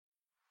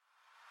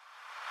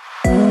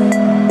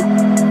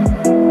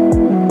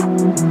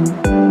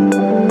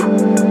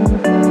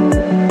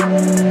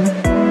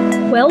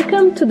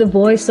to the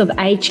Voice of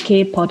Aged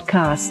Care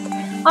podcast.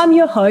 I'm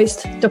your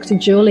host, Dr.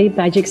 Julie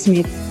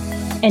Bajic-Smith,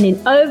 and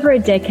in over a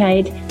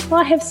decade,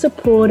 I have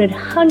supported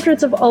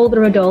hundreds of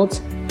older adults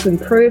to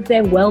improve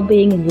their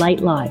well-being in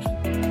late life.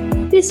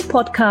 This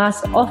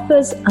podcast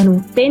offers an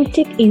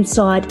authentic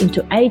insight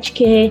into aged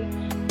care,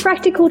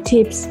 practical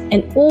tips,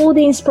 and all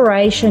the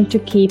inspiration to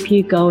keep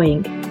you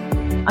going.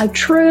 I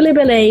truly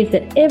believe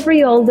that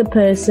every older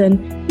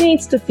person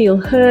needs to feel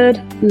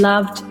heard,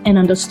 loved, and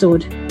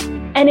understood.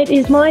 And it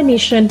is my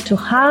mission to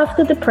halve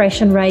the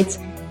depression rates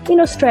in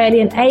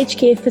Australian aged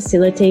care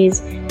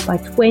facilities by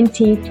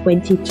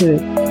 2022.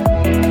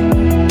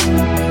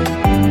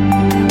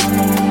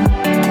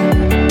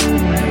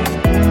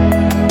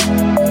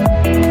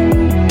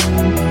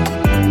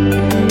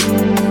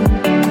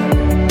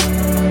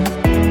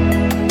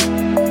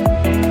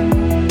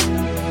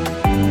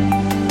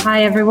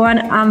 Hi everyone,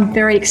 I'm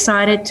very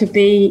excited to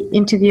be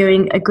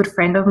interviewing a good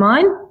friend of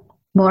mine.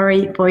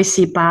 Maury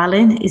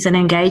Boise-Barlin is an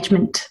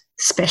engagement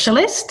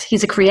specialist.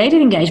 He's a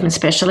creative engagement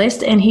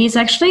specialist, and he's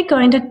actually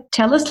going to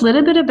tell us a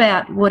little bit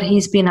about what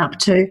he's been up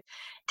to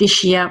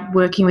this year,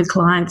 working with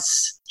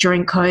clients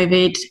during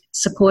COVID,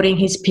 supporting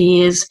his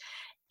peers,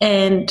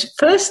 and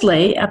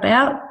firstly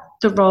about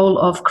the role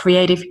of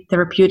creative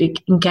therapeutic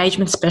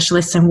engagement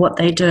specialists and what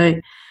they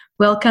do.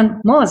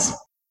 Welcome, Moz.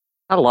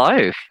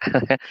 Hello.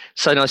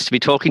 So nice to be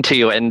talking to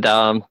you. And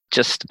I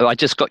just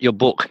got your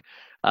book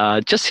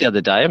just the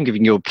other day. I'm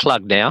giving you a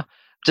plug now.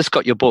 Just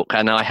got your book,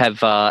 and I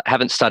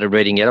haven't started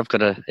reading yet.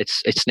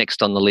 It's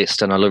next on the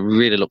list, and I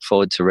really look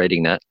forward to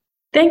reading that.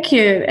 Thank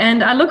you,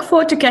 and I look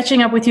forward to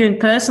catching up with you in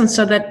person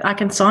so that I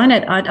can sign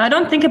it. I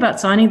don't think about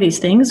signing these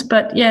things,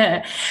 but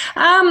yeah.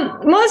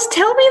 Moz,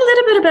 tell me a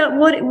little bit about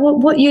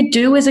what you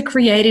do as a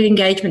creative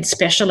engagement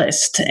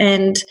specialist,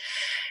 and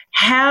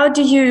how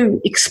do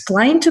you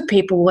explain to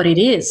people what it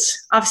is?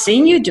 I've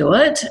seen you do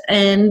it,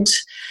 and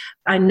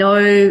I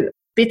know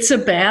bits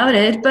about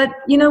it, but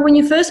when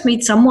you first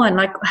meet someone,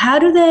 like, how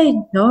do they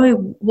know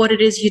what it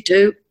is you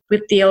do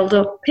with the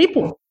older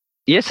people?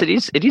 Yes, it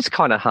is. It is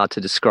kind of hard to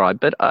describe,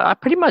 but I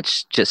pretty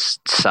much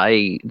just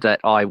say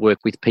that I work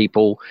with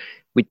people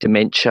with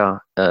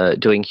dementia,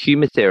 doing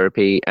humour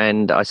therapy,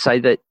 and I say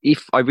that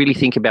if I really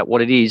think about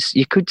what it is,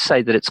 you could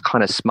say that it's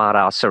kind of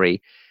smartassery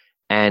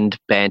and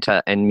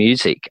banter and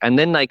music. And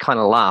then they kind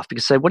of laugh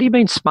because they say, what do you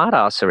mean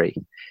smartassery?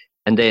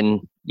 And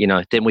then,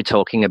 then we're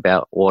talking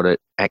about what it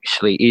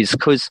actually is.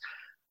 Because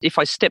if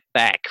I step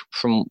back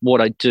from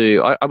what I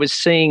do, I was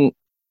seeing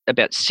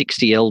about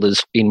 60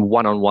 elders in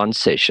one-on-one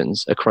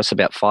sessions across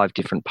about 5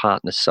 different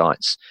partner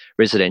sites,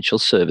 residential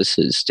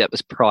services. That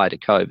was prior to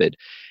COVID.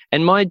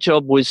 And my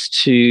job was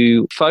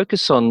to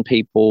focus on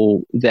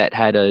people that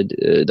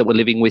that were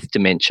living with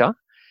dementia.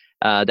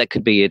 That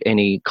could be at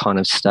any kind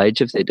of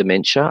stage of their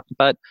dementia.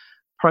 But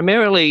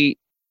primarily,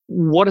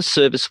 what a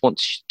service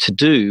wants to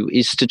do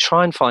is to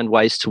try and find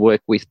ways to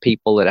work with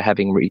people that are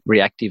having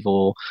reactive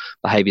or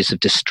behaviours of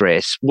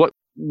distress, what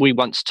we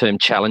once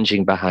termed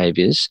challenging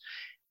behaviours.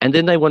 And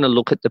then they want to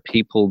look at the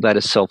people that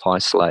are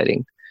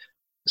self-isolating.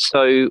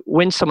 So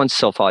when someone's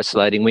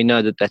self-isolating, we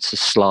know that that's a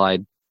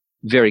slide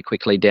very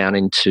quickly down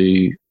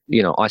into,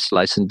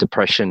 isolation,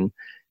 depression,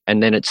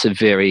 and then it's a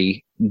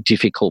very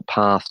difficult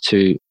path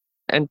to,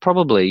 and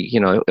probably,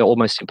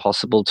 almost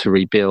impossible to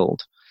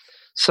rebuild.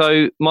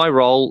 So my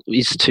role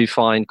is to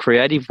find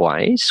creative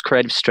ways,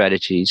 creative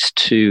strategies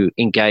to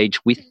engage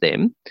with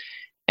them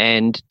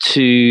and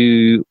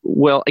to,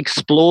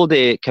 explore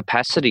their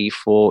capacity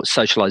for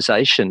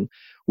socialisation,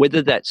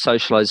 whether that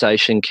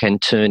socialisation can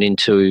turn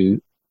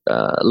into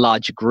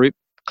larger group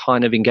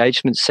kind of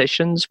engagement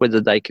sessions,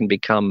 whether they can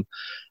become,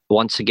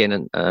 once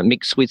again,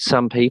 mixed with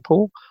some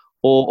people,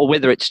 or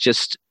whether it's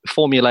just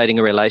formulating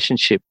a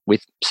relationship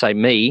with, say,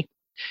 me.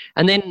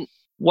 And then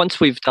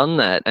once we've done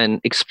that and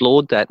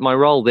explored that, my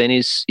role then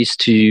is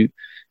to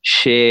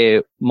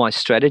share my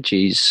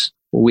strategies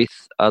with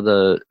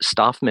other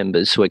staff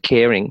members who are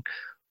caring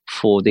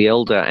for the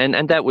elder.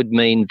 And that would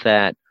mean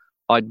that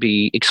I'd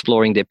be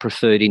exploring their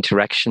preferred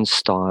interaction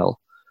style.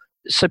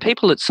 So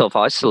people that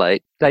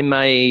self-isolate, I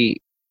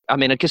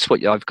guess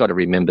what I've got to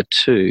remember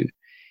too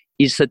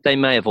is that they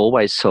may have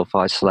always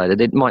self-isolated.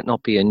 It might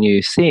not be a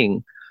new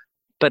thing,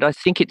 but I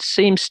think it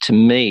seems to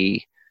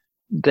me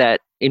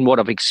that in what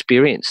I've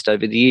experienced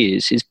over the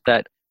years is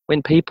that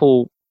when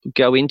people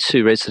go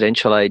into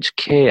residential aged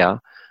care,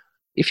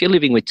 if you're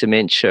living with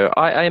dementia,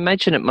 I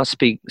imagine it must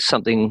be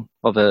something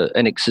of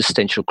an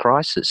existential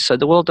crisis. So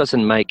the world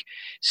doesn't make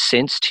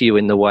sense to you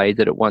in the way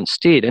that it once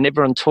did, and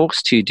everyone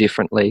talks to you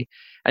differently.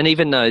 And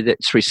even though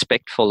that's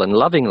respectful and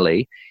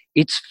lovingly,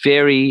 it's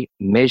very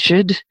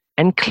measured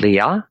and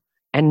clear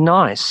and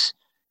nice.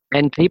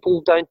 And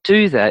people don't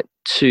do that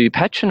to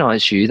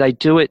patronise you. They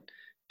do it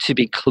to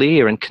be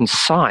clear and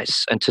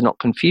concise and to not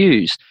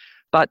confuse.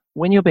 But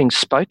when you're being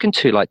spoken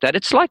to like that,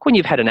 it's like when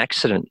you've had an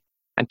accident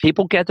and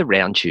people gather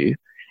around you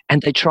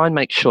and they try and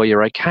make sure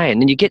you're okay. And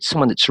then you get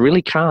someone that's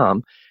really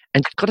calm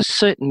and they've got a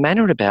certain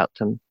manner about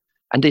them.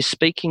 and they're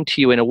speaking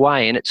to you in a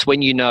way, and it's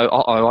when you know,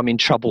 oh, I'm in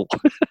trouble.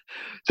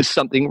 There's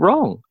something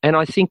wrong. And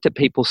I think that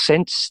people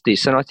sense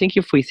this. And I think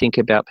if we think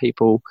about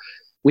people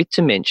with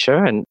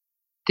dementia, and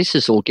this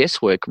is all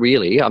guesswork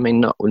really, I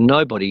mean,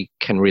 nobody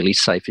can really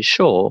say for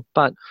sure,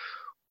 but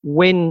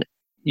when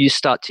you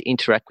start to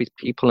interact with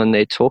people and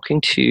they're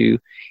talking to you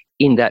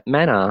in that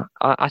manner,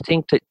 I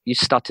think that you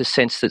start to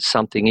sense that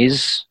something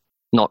is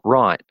not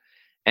right.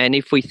 And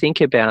if we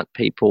think about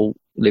people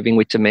living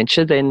with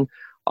dementia, then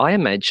I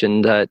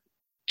imagine that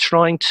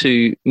trying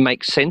to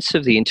make sense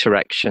of the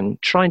interaction,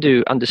 trying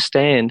to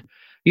understand,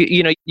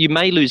 you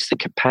may lose the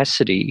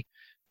capacity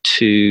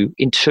to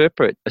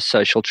interpret a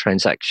social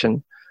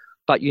transaction,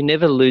 but you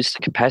never lose the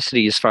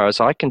capacity, as far as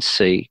I can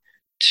see,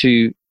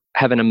 to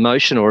have an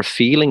emotion or a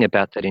feeling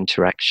about that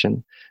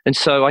interaction. And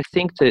so I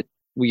think that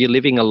when you're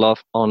living a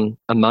lot on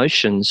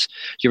emotions,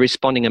 you're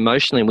responding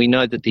emotionally, and we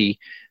know that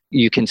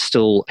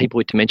people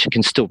with dementia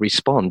can still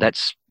respond.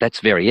 That's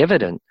very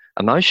evident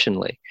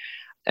emotionally.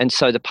 And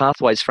so the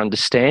pathways for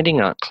understanding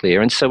aren't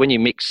clear. And so when you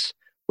mix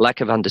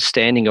lack of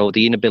understanding or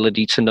the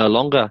inability to no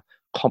longer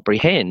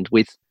comprehend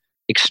with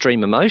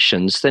extreme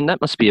emotions, then that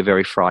must be a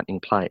very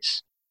frightening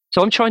place.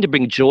 So I'm trying to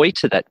bring joy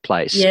to that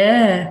place.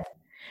 Yeah.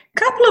 A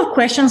couple of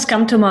questions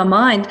come to my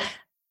mind.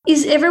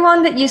 Is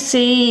everyone that you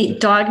see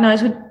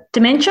diagnosed with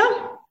dementia?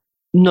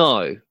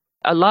 No.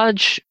 A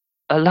large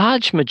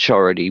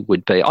majority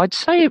would be. I'd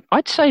say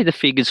the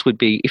figures would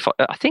be,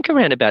 I think,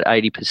 around about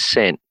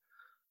 80%.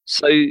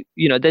 So,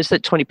 there's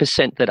that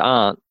 20% that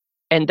aren't.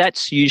 And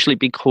that's usually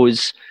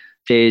because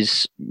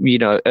there's,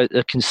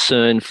 a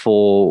concern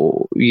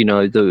for,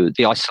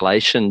 the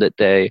isolation that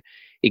they're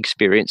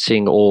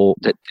experiencing or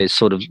that they're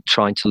sort of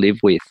trying to live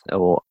with,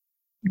 or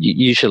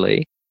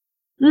usually.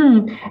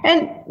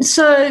 And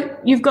so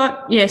you've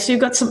got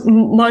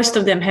most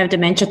of them have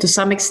dementia to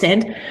some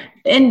extent.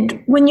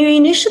 And when you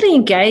initially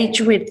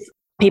engage with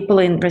people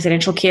in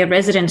residential care,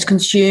 residents,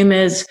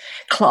 consumers,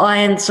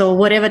 clients, or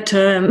whatever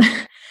term,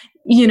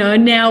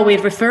 now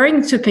we're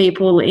referring to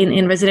people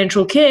in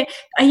residential care,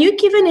 are you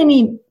given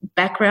any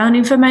background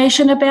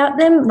information about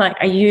them? Like,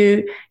 are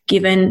you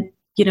given,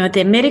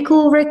 their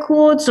medical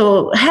records,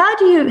 or how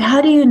do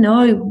you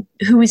know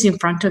who is in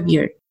front of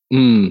you?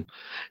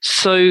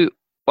 So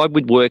I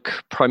would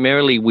work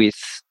primarily with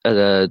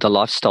the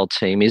lifestyle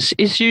team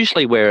is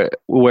usually where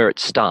it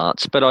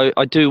starts, but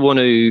I do want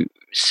to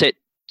set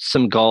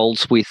some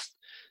goals with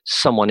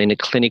someone in a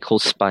clinical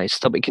space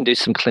that we can do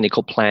some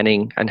clinical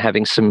planning and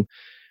having some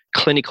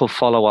clinical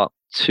follow-up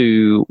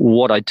to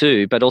what I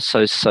do, but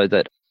also so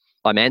that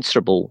I'm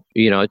answerable,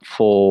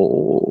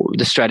 for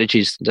the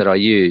strategies that I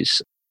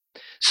use.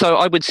 So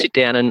I would sit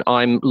down and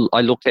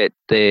I look at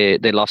their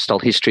lifestyle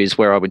history is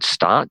where I would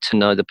start to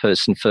know the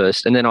person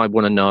first, and then I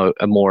want to know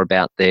more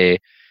about their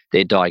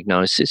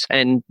diagnosis.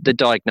 And the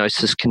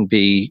diagnosis can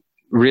be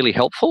really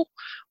helpful,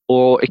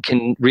 or it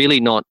can really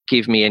not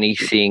give me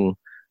anything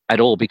at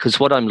all,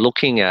 because what I'm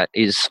looking at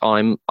is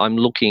I'm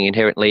looking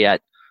inherently at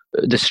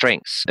the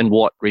strengths and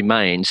what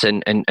remains,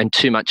 and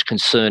too much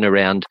concern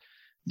around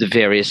the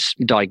various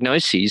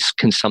diagnoses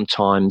can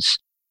sometimes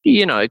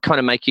kind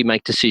of make you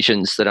make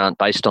decisions that aren't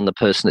based on the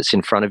person that's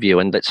in front of you.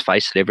 And let's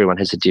face it, everyone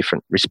has a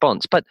different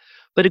response. But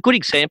a good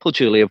example,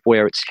 Julie, of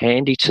where it's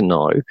handy to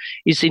know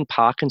is in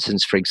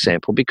Parkinson's, for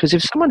example, because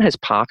if someone has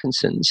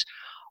Parkinson's,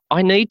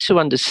 I need to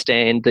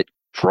understand that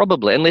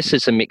probably, unless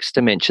it's a mixed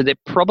dementia, they're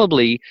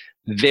probably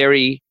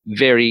very,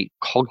 very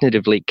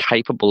cognitively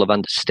capable of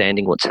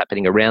understanding what's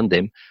happening around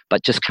them,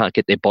 but just can't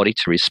get their body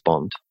to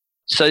respond.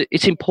 So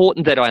it's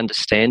important that I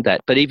understand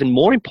that. But even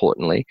more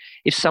importantly,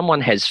 if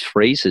someone has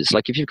freezes,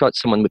 like if you've got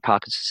someone with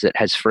Parkinson's that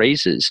has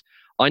freezes,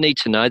 I need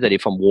to know that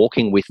if I'm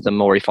walking with them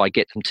or if I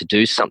get them to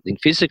do something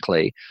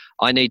physically,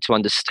 I need to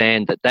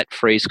understand that that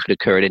freeze could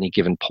occur at any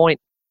given point,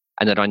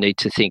 and that I need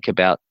to think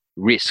about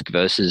risk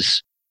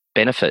versus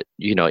benefit,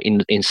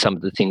 in some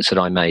of the things that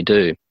I may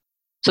do.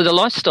 So the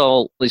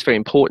lifestyle is very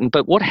important.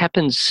 But what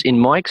happens in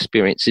my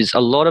experience is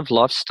a lot of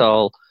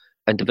lifestyle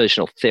and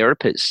diversional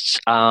therapists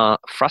are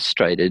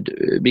frustrated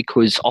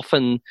because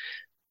often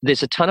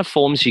there's a ton of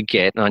forms you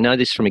get, and I know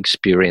this from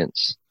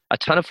experience, a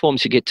ton of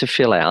forms you get to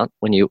fill out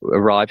when you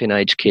arrive in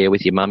aged care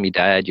with your mum, your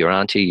dad, your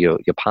auntie, your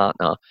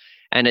partner,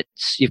 and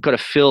you've got to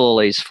fill all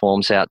these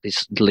forms out,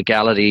 these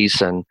legalities,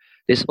 and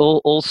there's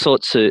all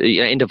sorts of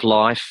end of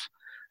life,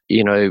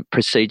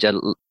 procedure.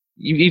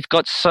 You've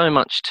got so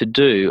much to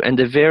do, and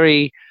the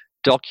very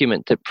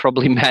document that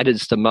probably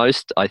matters the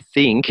most, I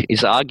think,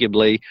 is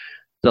arguably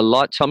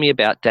tell me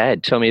about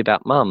dad, tell me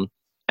about mum.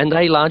 And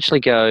they largely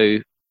go,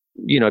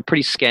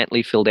 pretty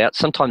scantily filled out,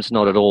 sometimes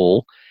not at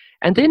all.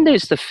 And then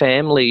there's the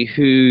family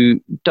who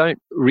don't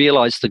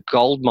realise the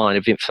goldmine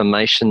of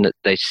information that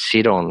they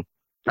sit on.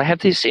 They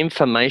have this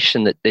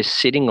information that they're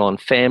sitting on,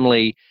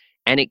 family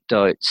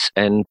anecdotes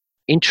and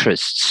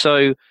interests.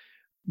 So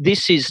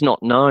this is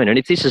not known. And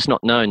if this is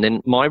not known,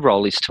 then my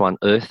role is to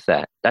unearth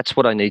that. That's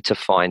what I need to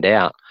find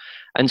out.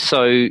 And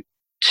so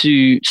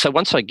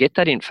once I get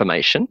that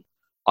information,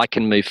 I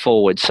can move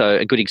forward. So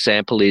a good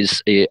example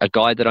is a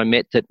guy that I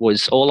met that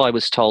all I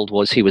was told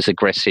was he was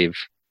aggressive.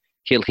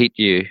 he'll hit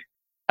you.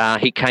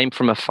 He came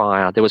from a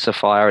fire. There was a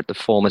fire at the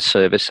former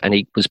service and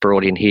he was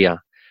brought in here.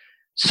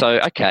 So,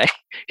 okay,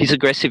 he's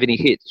aggressive and he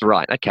hits.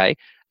 Right, okay.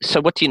 So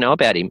what do you know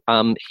about him?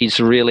 He's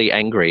really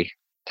angry.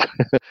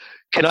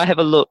 Can I have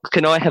a look?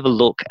 Can I have a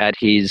look at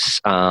his...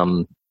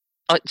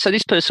 so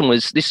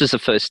this is the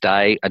first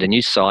day at a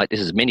new site. This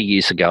is many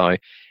years ago.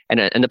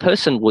 And the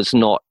person was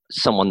not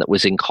someone that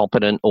was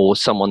incompetent or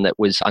someone that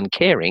was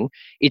uncaring.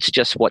 It's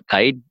just what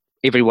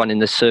everyone in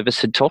the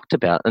service had talked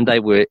about, and they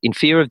were in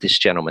fear of this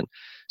gentleman.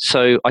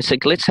 So I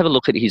said, let's have a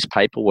look at his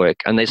paperwork.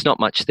 And there's not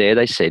much there,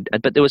 they said.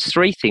 But there was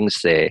 3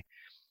 things there.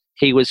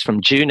 He was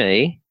from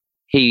Junee.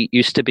 He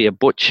used to be a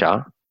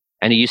butcher,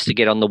 and he used to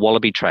get on the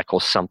Wallaby Track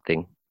or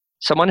something.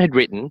 Someone had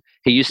written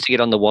he used to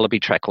get on the Wallaby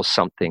Track or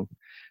something.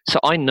 So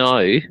I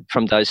know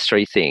from those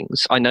 3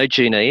 things, I know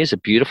Junee is a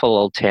beautiful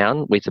old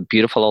town with a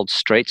beautiful old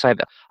streets. I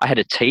had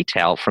a tea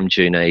towel from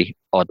Junee,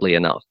 oddly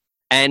enough.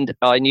 And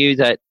I knew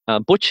that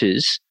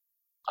butchers,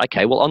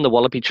 okay, well, on the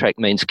Wallaby Track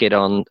means get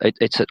on,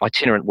 it's an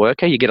itinerant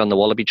worker. You get on the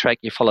Wallaby Track,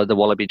 you follow the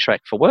Wallaby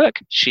Track for work.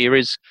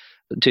 Shearers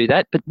do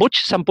that, but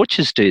some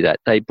butchers do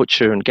that. They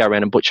butcher and go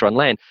around and butcher on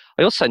land.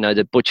 I also know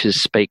that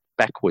butchers speak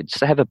backwards.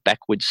 They have a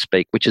backwards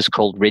speak, which is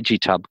called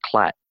Reggie-Tub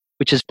Clat,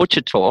 which is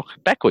butcher talk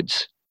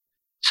backwards.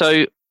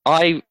 So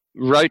I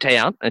wrote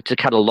out, and to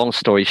cut a long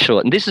story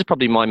short, and this is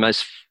probably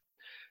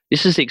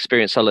this is the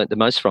experience I learned the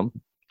most from.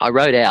 I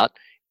wrote out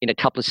in a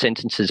couple of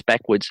sentences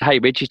backwards, hey,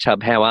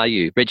 Reggie-Tub, how are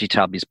you?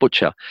 Reggie-Tub is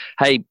butcher.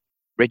 Hey,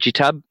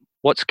 Reggie-Tub,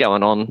 what's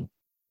going on?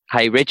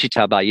 Hey,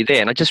 Reggie-Tub, are you there?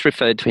 And I just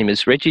referred to him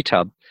as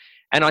Reggie-Tub.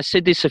 And I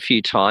said this a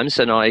few times,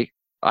 and I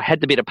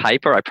had the bit of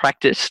paper, I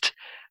practiced,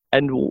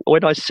 and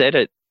when I said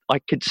it, I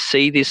could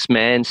see this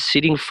man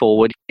sitting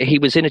forward. He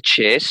was in a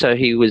chair, so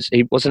he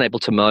wasn't able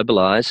to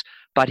mobilise,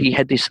 but he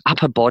had this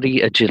upper body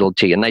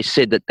agility, and they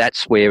said that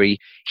that's where he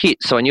hit.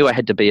 So I knew I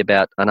had to be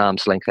about an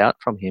arm's length out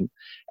from him.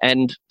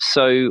 And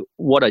so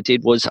what I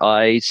did was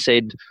I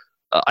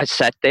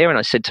sat there and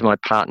I said to my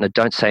partner,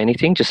 don't say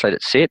anything, just let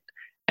it sit.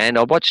 And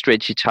I watched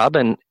Reggie-Tub,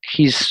 and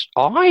his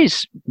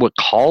eyes were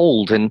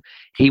cold, and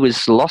he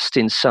was lost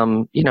in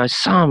some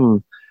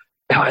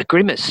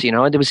grimace.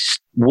 There was this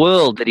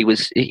world that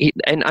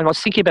and I was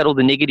thinking about all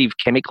the negative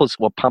chemicals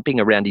that were pumping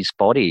around his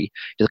body,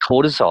 the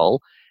cortisol,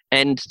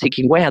 and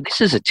thinking, wow,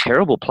 this is a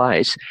terrible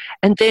place.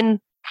 And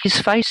then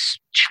his face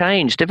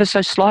changed ever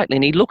so slightly,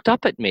 and he looked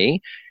up at me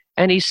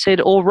and he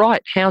said, all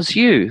right, how's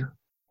you?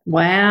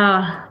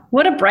 Wow,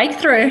 what a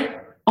breakthrough.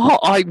 Oh,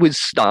 I was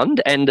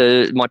stunned, and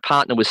my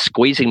partner was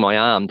squeezing my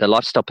arm. The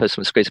lifestyle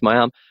person was squeezing my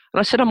arm. And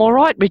I said, I'm all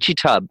right,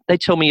 Reggie-Tub. They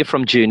tell me you're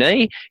from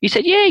Junee. He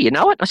said, yeah, you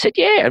know it? I said,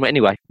 yeah. And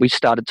anyway, we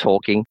started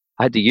talking.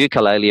 I had the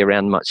ukulele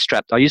around my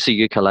strap. I use the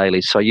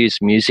ukulele, so I use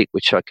music,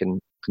 which I can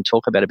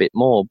talk about a bit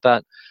more.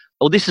 But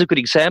this is a good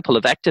example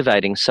of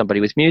activating somebody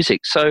with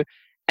music. So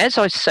as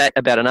I sat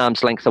about an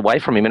arm's length away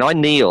from him, and I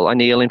kneel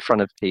in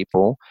front of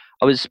people,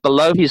 I was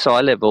below his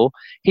eye level.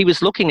 He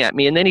was looking at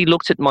me, and then he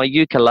looked at my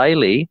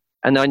ukulele,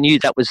 and I knew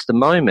that was the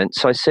moment.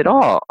 So I said,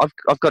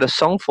 I've got a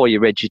song for you,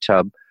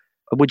 Reggie-Tub.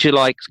 Would you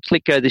like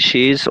Click Go the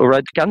Shears or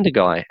Rode the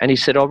Gundagai? And he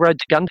said, Rode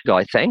the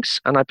Gundagai, thanks.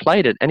 And I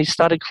played it, and he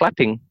started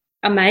clapping.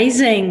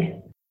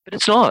 Amazing. But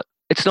it's not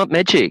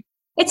magic.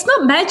 It's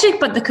not magic,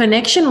 but the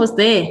connection was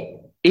there.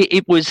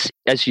 It was,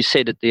 as you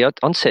said at the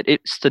onset,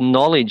 it's the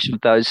knowledge of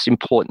those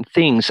important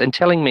things, and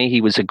telling me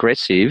he was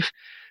aggressive,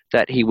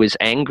 that he was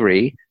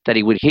angry, that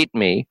he would hit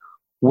me,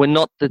 were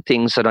not the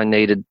things that I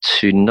needed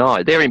to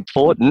know. They're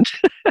important.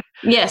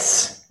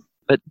 Yes.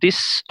 But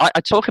I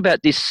talk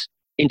about this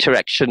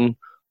interaction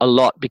a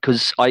lot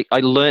because I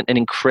learned an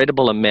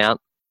incredible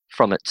amount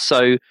from it.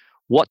 So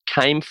what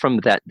came from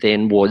that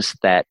then was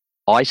that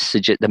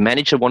the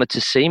manager wanted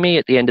to see me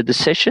at the end of the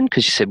session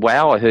because she said,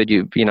 wow, I heard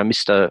you,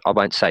 Mr. I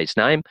won't say his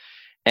name.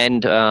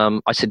 And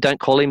I said, don't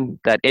call him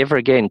that ever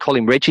again. Call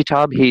him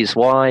Reggie-Tub. Here's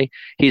why.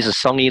 Here's a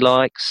song he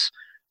likes.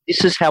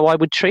 This is how I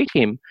would treat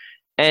him.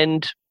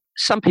 And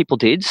some people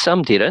did,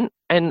 some didn't.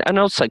 And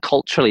also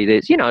culturally,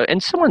 there's,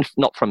 and someone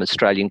not from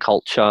Australian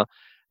culture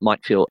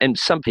might feel, and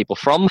some people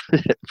from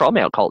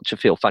our culture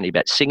feel funny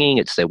about singing.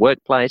 It's their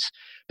workplace.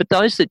 But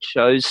those that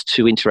chose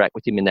to interact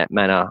with him in that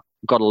manner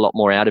got a lot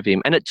more out of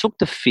him. And it took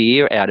the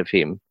fear out of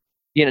him.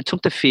 It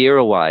took the fear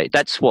away.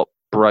 That's what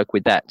broke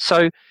with that.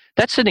 So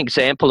that's an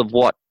example of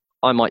what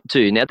I might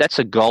do. Now, that's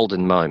a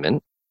golden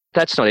moment.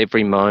 That's not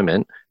every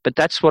moment, but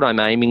that's what I'm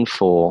aiming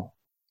for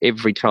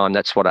every time.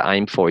 That's what I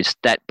aim for, is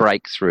that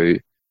breakthrough.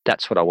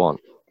 That's what I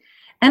want.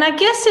 And I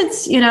guess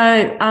it's,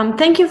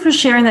 thank you for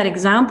sharing that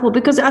example,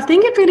 because I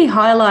think it really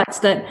highlights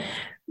that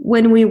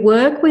when we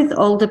work with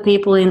older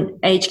people in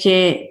aged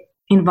care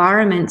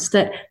environments,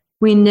 that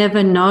we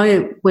never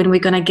know when we're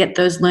going to get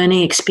those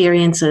learning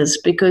experiences,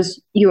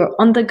 because you're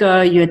on the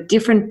go, you're at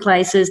different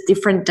places,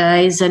 different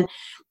days, and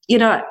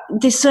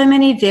there's so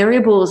many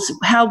variables.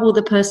 How will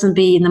the person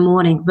be in the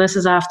morning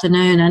versus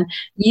afternoon? And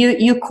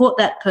you caught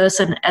that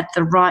person at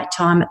the right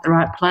time, at the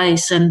right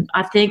place. And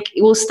I think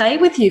it will stay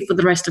with you for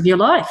the rest of your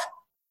life.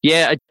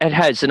 Yeah, it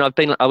has. And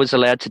I was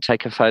allowed to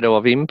take a photo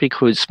of him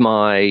because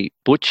my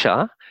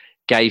butcher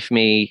gave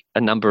me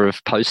a number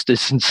of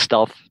posters and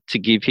stuff to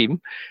give him.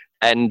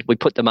 And we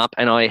put them up,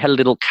 and I had a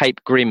little Cape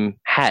Grim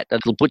hat, a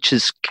little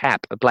butcher's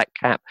cap, a black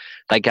cap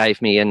they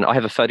gave me. And I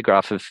have a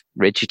photograph of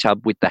Reggie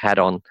Tubb with the hat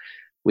on,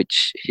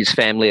 which his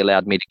family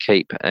allowed me to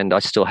keep, and I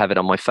still have it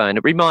on my phone.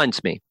 It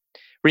reminds me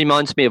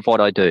of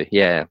what I do,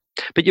 yeah.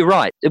 But you're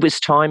right, it was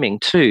timing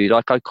too.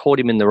 Like I caught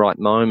him in the right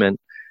moment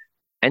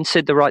and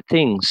said the right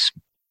things.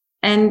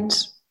 And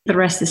the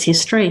rest is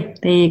history.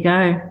 There you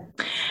go.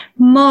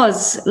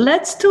 Moz,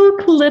 let's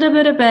talk a little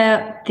bit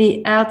about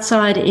the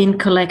Outside In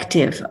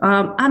Collective.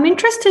 I'm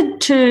interested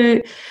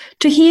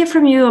to hear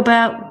from you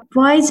about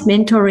why is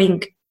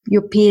mentoring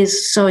your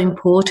peers so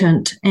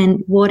important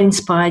and what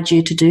inspired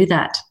you to do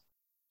that?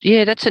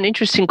 Yeah, that's an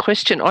interesting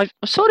question. I've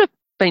sort of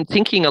been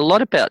thinking a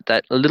lot about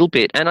that a little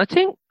bit, and I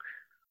think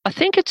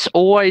it's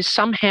always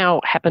somehow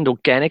happened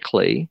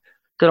organically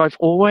that I've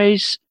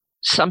always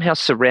somehow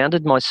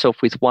surrounded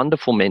myself with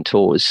wonderful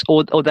mentors,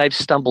 or they've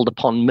stumbled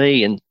upon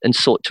me and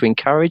sought to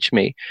encourage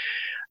me.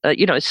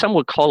 Some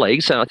were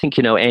colleagues, and I think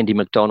Andy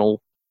McDonnell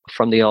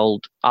from the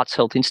old Arts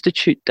Health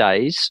Institute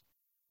days.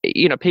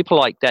 People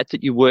like that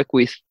you work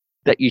with,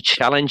 that you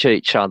challenge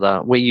each other,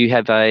 where you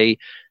have a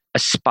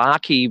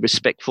sparky,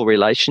 respectful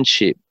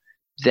relationship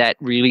that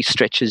really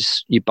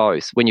stretches you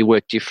both when you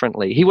work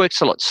differently. He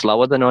works a lot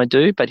slower than I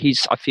do, but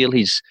I feel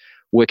his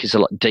work is a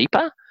lot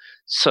deeper.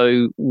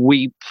 So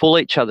we pull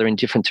each other in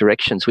different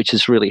directions, which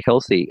is really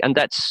healthy. And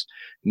that's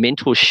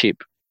mentorship,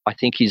 I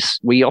think,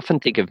 we often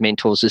think of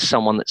mentors as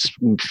someone that's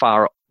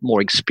far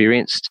more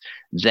experienced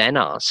than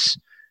us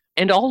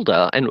and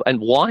older and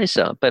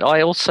wiser. But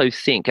I also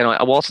think, and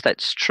whilst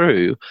that's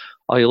true,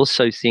 I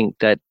also think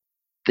that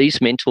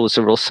these mentors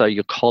are also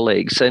your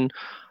colleagues.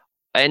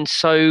 And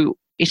so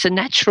it's a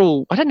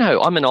natural, I don't know,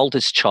 I'm an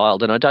oldest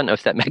child, and I don't know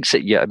if that makes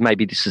it,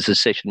 maybe this is a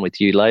session with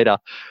you later,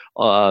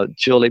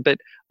 Julie, but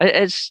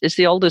as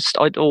the oldest,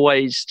 I'd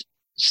always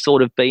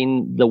sort of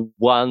been the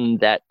one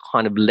that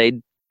kind of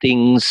led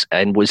things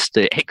and was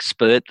the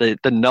expert, the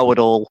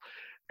know-it-all.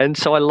 And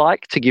so I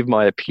like to give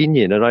my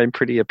opinion, and I'm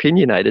pretty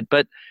opinionated.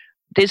 But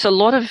there's a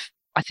lot of,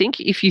 I think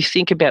if you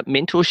think about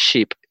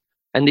mentorship,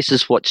 and this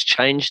is what's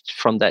changed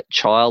from that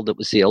child that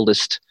was the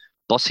eldest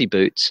bossy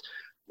boots,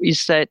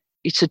 is that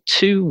it's a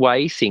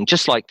two-way thing,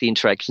 just like the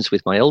interactions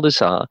with my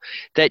elders are,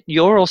 that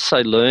you're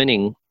also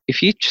learning.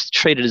 If you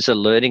treat it as a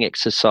learning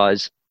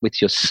exercise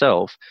with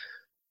yourself,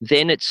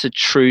 then it's a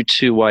true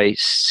two-way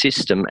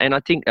system. And I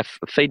think a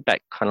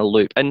feedback kind of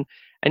loop. And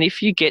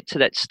if you get to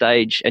that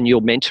stage and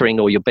you're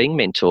mentoring or you're being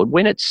mentored,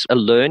 when it's a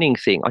learning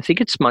thing, I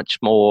think it's much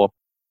more,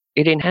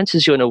 it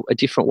enhances you in a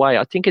different way.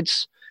 I think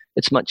it's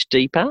much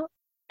deeper,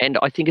 and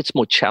I think it's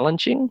more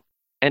challenging,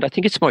 and I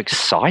think it's more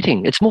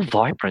exciting. It's more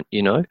vibrant,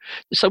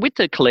 So with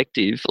the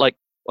collective, like,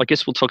 I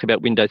guess we'll talk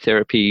about window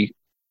therapy,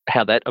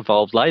 how that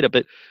evolved later,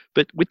 but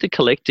with the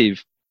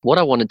collective, what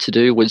I wanted to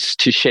do was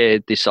to share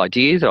this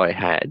idea that I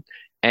had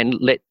and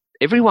let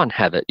everyone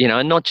have it,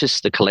 and not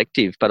just the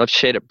collective, but I've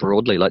shared it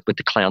broadly, like with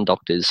the Clown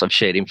Doctors. I've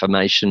shared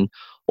information,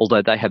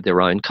 although they have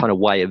their own kind of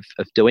way of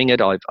doing it.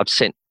 I've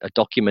sent a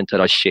document that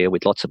I share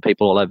with lots of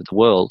people all over the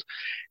world.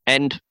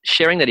 And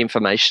sharing that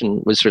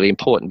information was really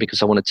important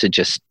because I wanted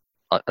to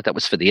that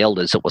was for the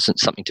elders. It wasn't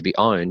something to be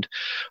owned.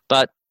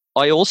 But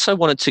I also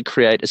wanted to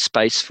create a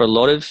space for a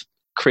lot of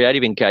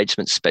creative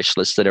engagement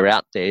specialists that are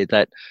out there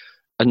that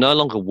are no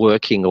longer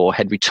working or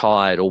had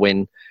retired, or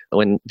when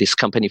this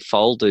company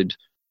folded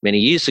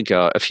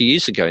a few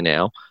years ago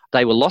now,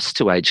 they were lost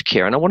to aged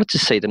care, and I wanted to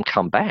see them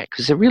come back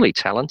because they're really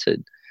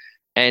talented.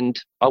 And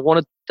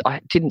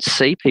I didn't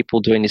see people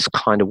doing this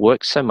kind of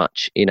work so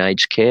much in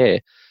aged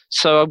care.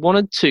 So I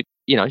wanted to,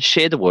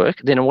 share the work.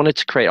 Then I wanted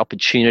to create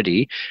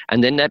opportunity,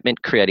 and then that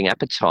meant creating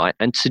appetite.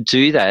 And to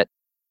do that,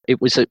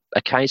 it was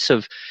a case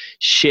of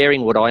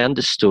sharing what I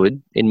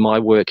understood in my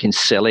work in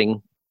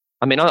selling.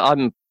 I mean,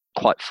 I'm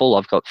quite full.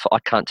 I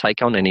can't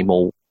take on any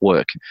more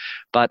work,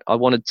 but I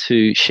wanted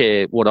to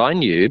share what I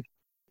knew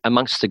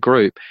amongst the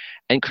group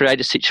and create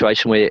a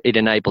situation where it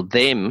enabled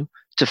them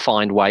to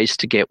find ways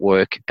to get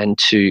work and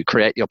to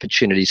create the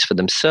opportunities for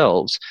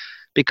themselves.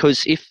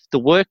 Because if the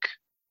work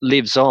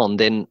lives on,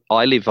 then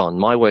I live on.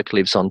 My work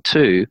lives on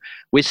too.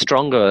 We're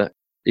stronger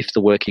if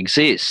the work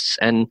exists.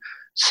 And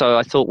so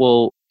I thought,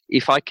 well,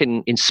 if I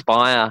can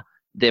inspire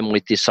them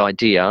with this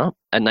idea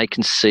and they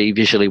can see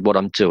visually what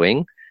I'm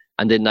doing,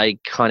 and then they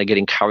kind of get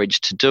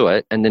encouraged to do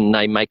it, and then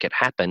they make it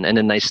happen, and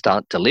then they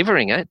start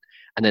delivering it,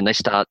 and then they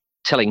start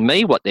telling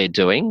me what they're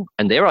doing,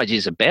 and their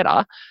ideas are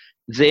better,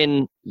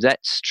 then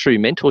that's true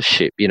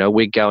mentorship.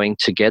 We're going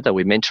together,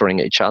 we're mentoring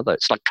each other.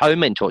 It's like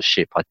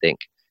co-mentorship, I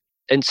think.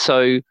 And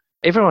so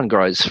everyone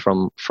grows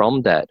from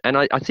that. And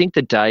I think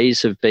the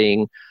days of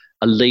being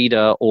a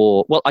leader,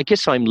 I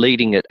guess I'm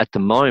leading it at the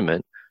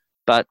moment,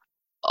 but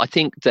I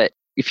think that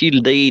if you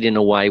lead in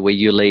a way where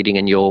you're leading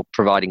and you're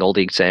providing all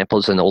the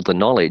examples and all the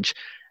knowledge,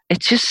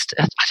 it's just,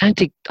 I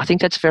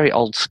think that's very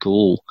old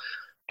school,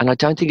 and I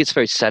don't think it's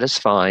very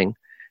satisfying,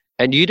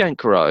 and you don't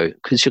grow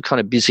because you're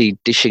kind of busy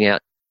dishing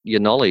out your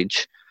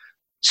knowledge.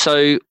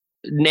 So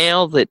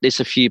now that there's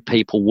a few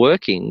people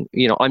working,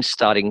 I'm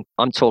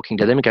talking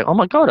to them and going, oh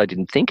my God, I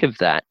didn't think of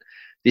that.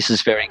 This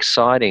is very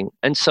exciting.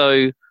 And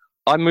so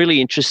I'm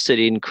really interested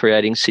in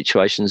creating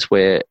situations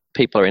where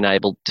people are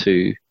enabled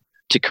to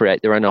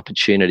create their own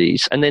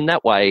opportunities. And then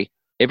that way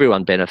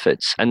everyone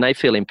benefits and they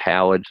feel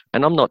empowered.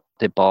 And I'm not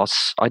their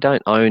boss. I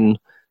don't own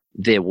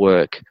their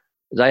work.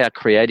 They are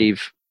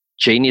creative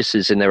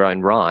geniuses in their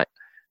own right.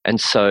 And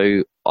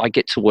so I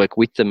get to work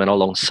with them and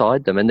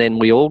alongside them. And then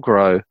we all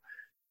grow.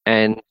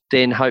 And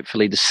then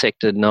hopefully the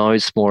sector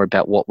knows more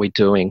about what we're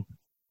doing.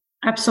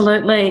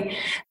 Absolutely.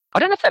 I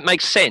don't know if that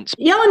makes sense.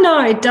 Yeah,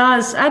 no, it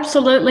does.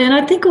 Absolutely. And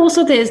I think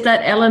also there's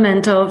that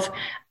element of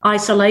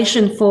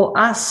isolation for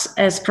us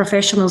as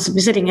professionals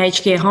visiting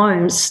aged care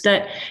homes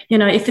that,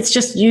 if it's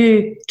just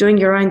you doing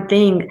your own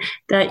thing,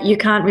 that you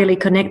can't really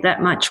connect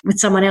that much with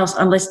someone else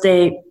unless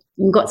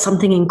you've got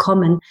something in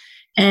common.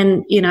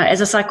 And,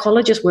 as a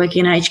psychologist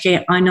working in aged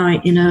care, I know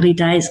in early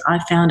days I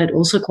found it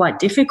also quite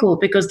difficult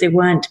because there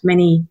weren't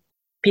many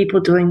people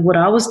doing what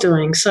I was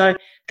doing. So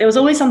there was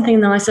always something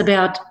nice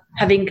about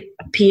having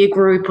a peer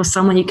group or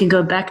someone you can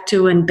go back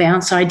to and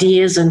bounce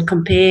ideas and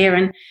compare.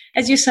 And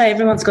as you say,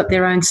 everyone's got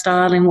their own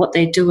style in what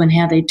they do and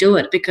how they do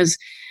it, because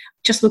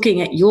just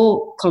looking at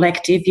your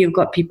collective, you've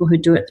got people who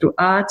do it through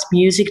arts,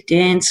 music,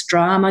 dance,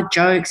 drama,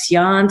 jokes,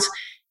 yarns,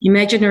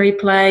 imaginary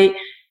play,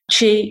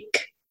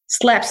 cheek,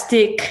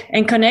 slapstick,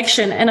 and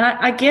connection. And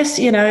I guess,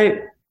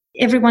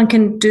 everyone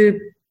can do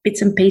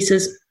bits and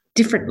pieces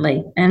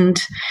differently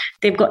and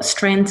they've got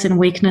strengths and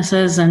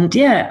weaknesses. And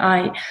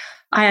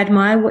I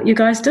admire what you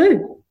guys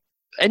do.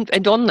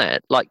 And on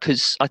that,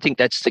 because I think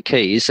that's the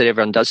key, is that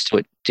everyone does do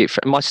it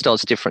different. My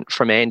style's different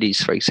from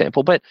Andy's, for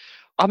example. But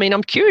I mean,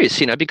 I'm curious,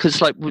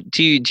 because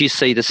do you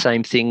see the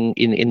same thing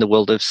in the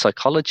world of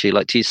psychology?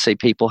 Do you see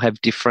people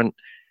have different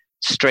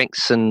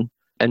strengths and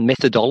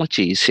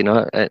methodologies,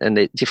 and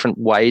the different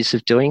ways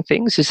of doing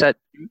things? Is that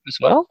as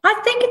well? I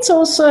think it's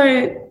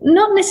also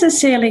not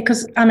necessarily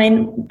because,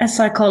 as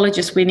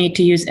psychologists, we need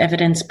to use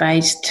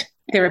evidence-based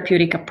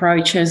therapeutic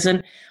approaches.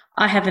 And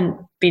I haven't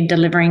been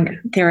delivering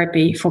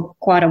therapy for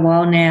quite a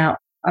while now.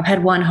 I've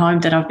had one home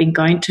that I've been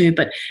going to,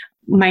 but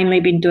mainly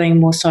been doing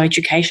more so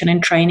education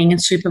and training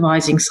and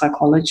supervising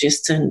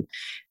psychologists and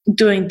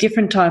doing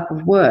different type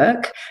of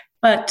work.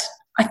 But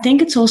I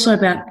think it's also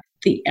about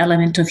the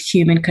element of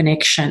human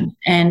connection.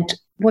 And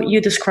what you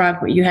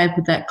described, what you had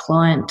with that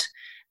client,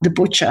 the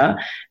butcher,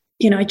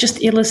 it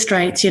just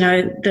illustrates,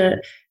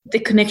 the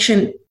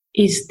connection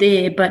is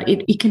there, but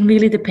it can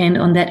really depend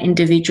on that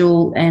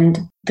individual and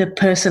the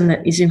person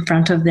that is in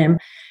front of them.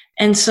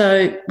 And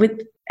so with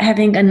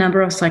having a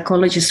number of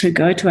psychologists who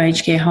go to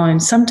aged care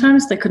homes,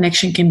 sometimes the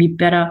connection can be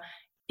better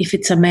if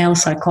it's a male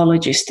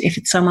psychologist, if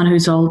it's someone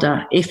who's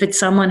older, if it's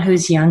someone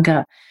who's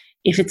younger,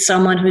 if it's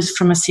someone who's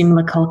from a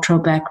similar cultural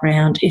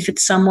background, if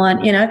it's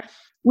someone,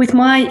 with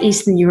my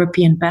Eastern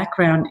European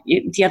background,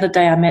 the other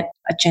day I met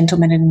a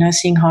gentleman in a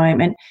nursing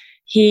home and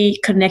he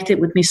connected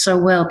with me so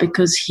well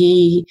because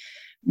he's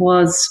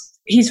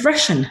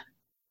Russian.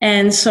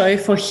 And so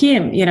for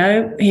him,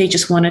 he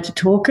just wanted to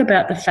talk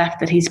about the fact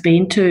that he's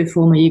been to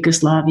former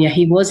Yugoslavia.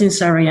 He was in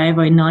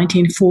Sarajevo in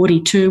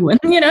 1942. And,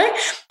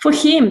 for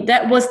him,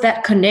 that was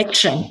that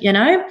connection,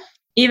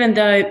 even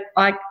though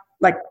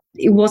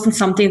it wasn't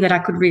something that I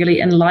could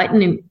really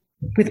enlighten him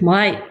with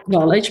my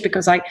knowledge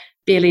because I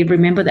barely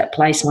remember that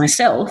place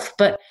myself.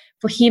 But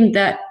for him,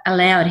 that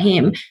allowed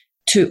him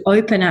to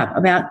open up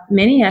about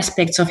many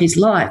aspects of his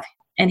life.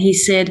 And he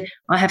said,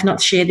 I have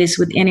not shared this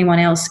with anyone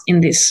else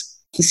in this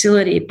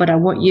facility, but I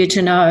want you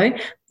to know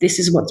this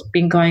is what's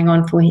been going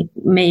on for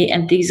me.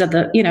 And these are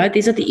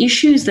the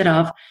issues that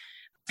I've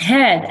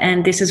had.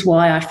 And this is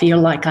why I feel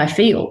like I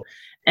feel.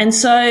 And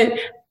so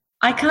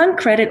I can't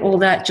credit all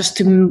that just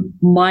to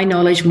my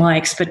knowledge, my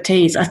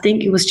expertise. I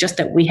think it was just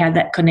that we had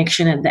that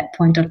connection at that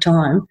point of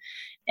time.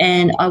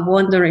 And I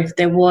wonder if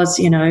there was,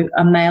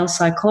 a male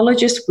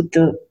psychologist, would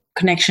the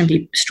connection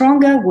be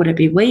stronger? Would it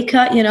be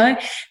weaker?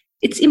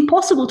 It's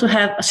impossible to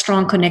have a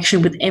strong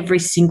connection with every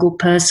single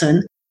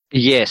person.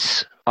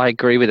 Yes, I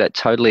agree with that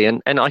totally.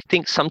 And I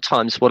think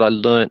sometimes what I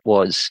learnt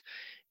was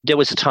there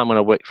was a time when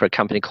I worked for a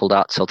company called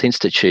Arts Health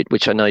Institute,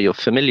 which I know you're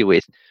familiar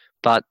with,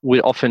 but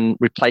we'd often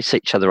replace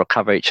each other or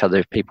cover each other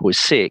if people were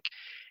sick.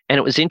 And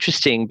it was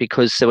interesting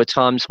because there were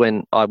times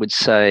when I would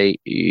say,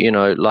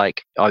 I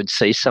would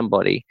see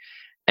somebody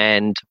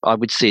and I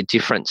would see a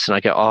difference and I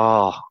go,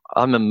 oh,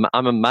 I'm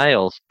a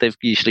male. They're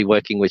usually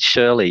working with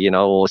Shirley,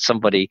 or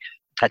somebody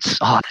that's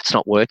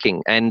not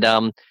working. And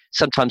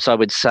sometimes I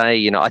would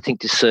say, I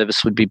think this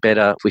service would be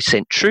better if we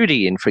sent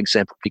Trudy in, for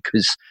example,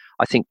 because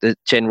I think the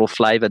general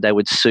flavour, they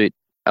would suit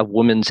a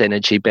woman's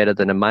energy better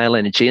than a male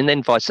energy, and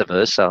then vice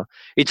versa.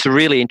 It's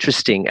really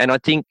interesting. And I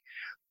think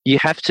you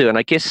have to, and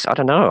I guess, I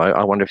don't know,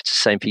 I wonder if it's the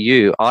same for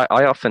you. I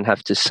often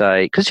have to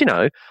say, because,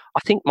 I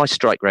think my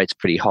strike rate's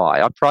pretty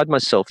high. I pride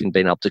myself in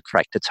being able to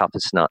crack the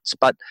toughest nuts,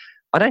 but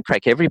I don't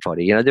crack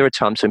everybody. There are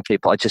times when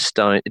people, it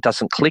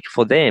doesn't click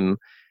for them.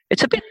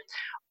 It's a bit,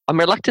 I'm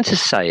reluctant to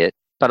say it,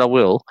 but I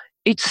will.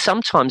 it's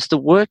sometimes the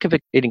work of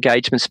an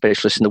engagement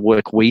specialist and the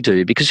work we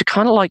do, because you're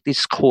kind of like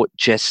this court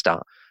jester.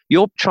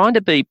 You're trying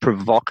to be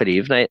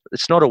provocative. Now,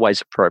 it's not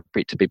always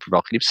appropriate to be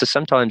provocative, so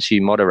sometimes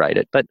you moderate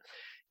it. But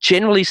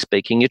generally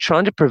speaking, you're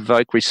trying to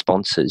provoke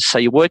responses. So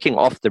you're working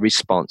off the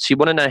response. You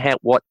want to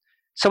know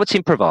so it's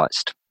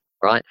improvised,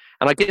 right?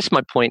 And I guess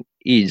my point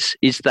is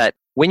that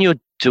when you're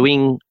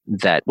doing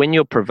that, when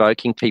you're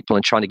provoking people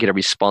and trying to get a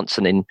response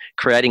and then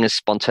creating a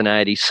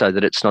spontaneity so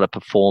that it's not a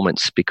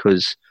performance,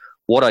 because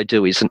what I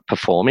do isn't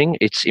performing,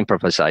 it's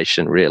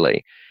improvisation,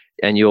 really.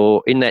 And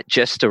you're in that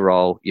jester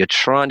role, you're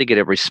trying to get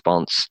a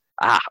response.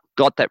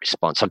 Got that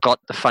response. I got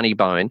the funny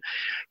bone.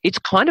 It's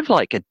kind of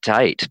like a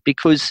date,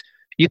 because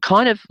you're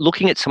kind of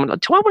looking at someone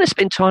like, do I want to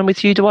spend time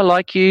with you? Do I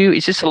like you?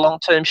 Is this a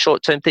long-term,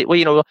 short-term thing?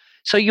 Well,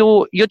 so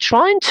you're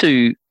trying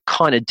to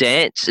kind of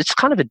dance. It's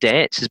kind of a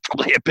dance is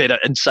probably a better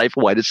and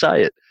safer way to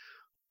say it.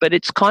 But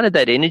it's kind of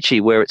that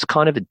energy where it's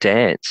kind of a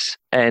dance.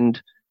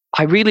 And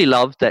I really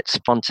love that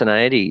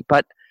spontaneity.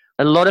 But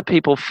a lot of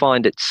people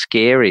find it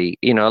scary.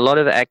 A lot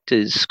of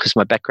actors, because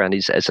my background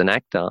is as an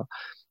actor,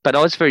 but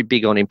I was very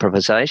big on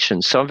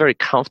improvisation. So I'm very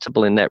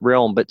comfortable in that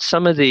realm. But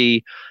some of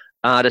the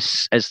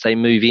artists, as they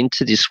move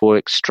into this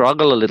work,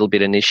 struggle a little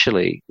bit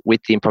initially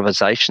with the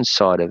improvisation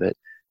side of it.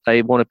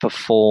 They want to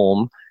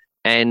perform,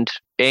 and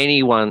not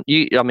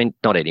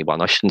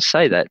anyone, I shouldn't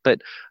say that,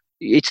 but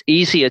it's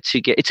easy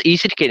to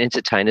get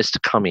entertainers to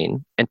come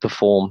in and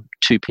perform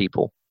to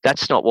people.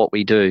 That's not what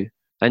we do.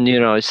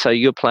 And, so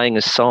you're playing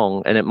a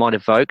song and it might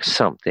evoke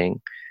something,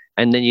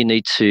 and then you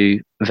need to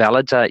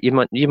validate. You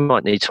might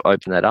need to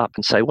open that up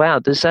and say, wow,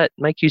 does that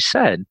make you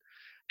sad?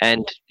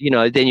 And,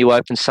 then you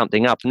open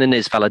something up, and then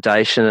there's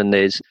validation, and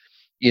there's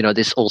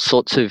all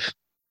sorts of,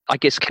 I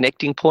guess,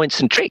 connecting points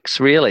and tricks,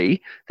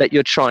 really, that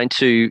you're trying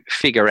to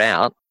figure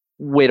out.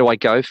 Where do I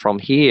go from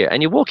here?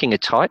 And you're walking a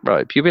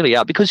tightrope. You really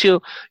are, because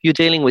you're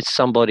dealing with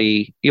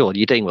somebody, you're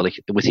dealing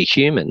with a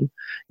human.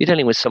 You're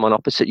dealing with someone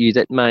opposite you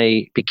that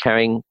may be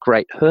carrying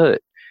great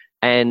hurt.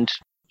 And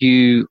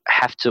you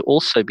have to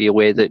also be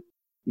aware that,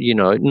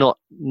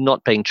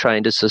 not being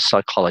trained as a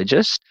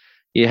psychologist,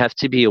 you have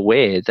to be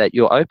aware that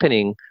you're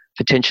opening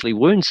potentially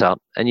wounds up,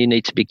 and you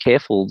need to be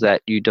careful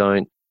that you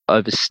don't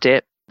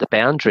overstep the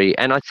boundary.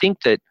 And I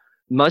think that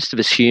most of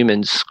us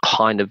humans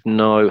kind of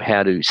know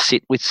how to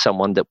sit with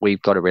someone that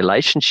we've got a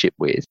relationship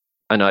with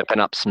and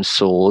open up some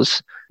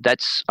sores.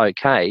 That's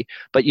okay.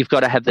 But you've got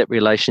to have that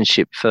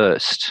relationship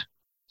first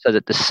so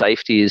that the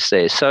safety is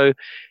there. So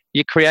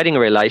you're creating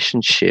a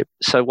relationship.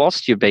 So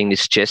whilst you're being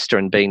this jester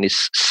and being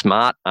this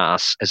smart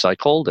ass, as I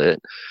called it,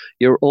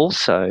 you're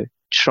also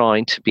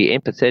trying to be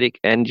empathetic,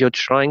 and you're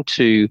trying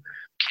to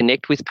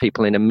connect with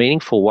people in a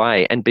meaningful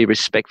way and be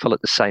respectful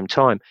at the same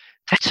time.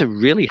 That's a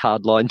really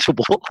hard line to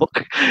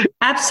walk.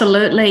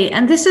 Absolutely.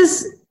 And this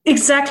is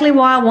exactly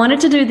why I wanted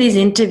to do these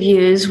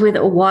interviews with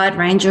a wide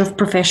range of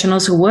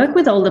professionals who work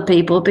with older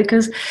people,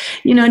 because,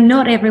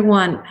 not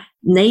everyone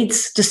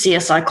needs to see a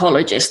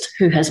psychologist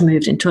who has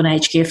moved into an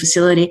aged care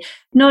facility.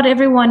 Not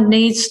everyone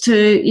needs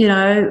to,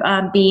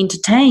 be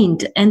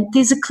entertained. And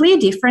there's a clear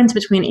difference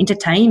between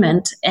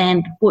entertainment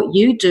and what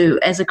you do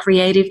as a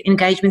creative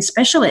engagement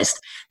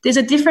specialist. There's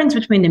a difference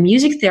between the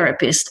music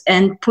therapist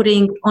and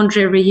putting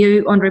Andre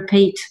Rieu on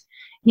repeat,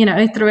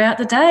 throughout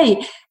the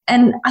day.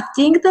 And I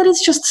think that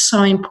it's just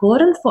so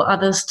important for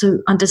others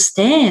to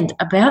understand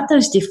about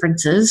those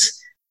differences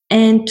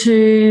and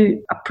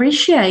to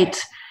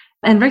appreciate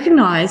and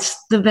recognize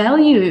the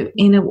value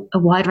in a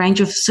wide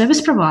range of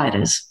service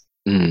providers.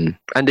 And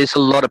there's a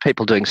lot of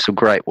people doing some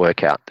great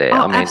work out there.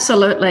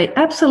 Absolutely.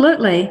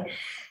 Absolutely.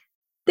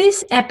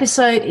 This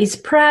episode is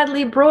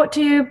proudly brought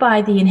to you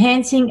by the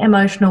Enhancing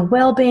Emotional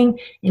Wellbeing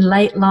in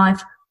Late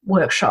Life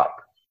workshop.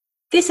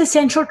 This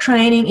essential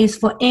training is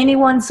for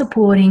anyone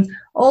supporting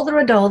older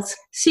adults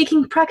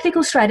seeking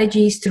practical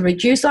strategies to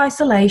reduce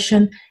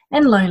isolation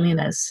and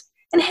loneliness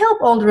and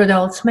help older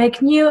adults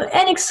make new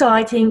and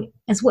exciting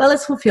as well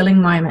as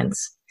fulfilling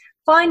moments.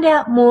 Find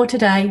out more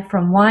today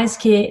from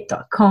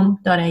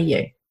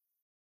wisecare.com.au.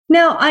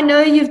 Now, I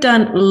know you've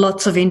done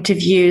lots of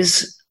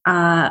interviews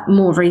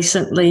more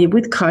recently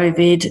with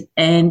COVID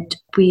and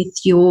with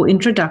your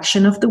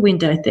introduction of the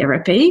window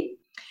therapy.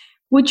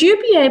 Would you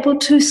be able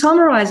to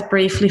summarize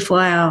briefly for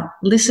our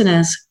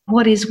listeners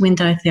what is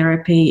window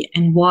therapy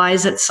and why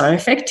is it so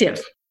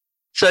effective?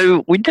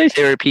 So window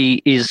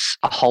therapy is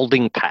a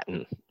holding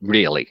pattern,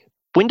 really.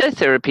 Window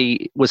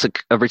therapy was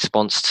a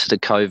response to the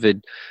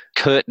COVID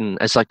curtain,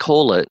 as I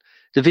call it.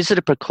 The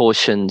visitor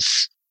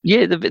precautions,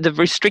 the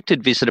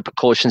restricted visitor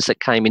precautions that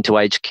came into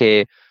aged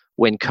care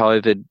when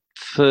COVID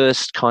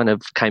first kind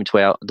of came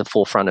to the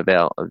forefront of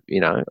our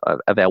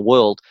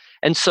world.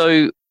 And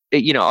so,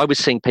 I was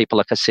seeing people,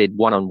 like I said,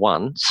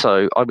 one-on-one.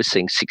 So I was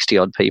seeing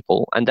 60-odd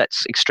people, and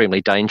that's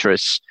extremely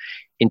dangerous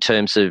in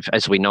terms of,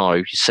 as we know,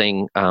 you're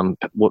seeing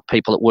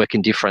people that work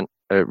in different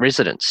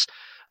residents.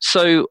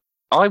 So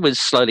I was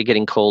slowly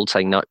getting called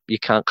saying, no, you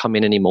can't come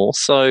in anymore.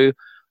 So,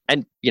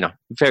 and,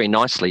 very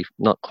nicely,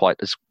 not quite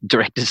as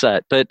direct as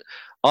that, but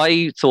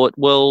I thought,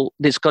 well,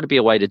 there's got to be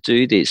a way to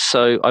do this.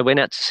 So I went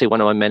out to see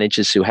one of my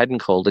managers who hadn't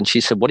called, and she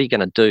said, what are you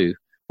going to do?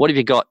 What have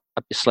you got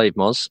up your sleeve,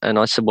 Moz? And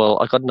I said, well,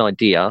 I got an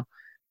idea.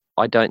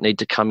 I don't need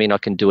to come in. I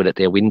can do it at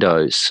their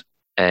windows.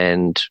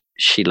 And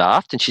she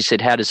laughed and she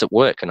said, how does it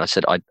work? And I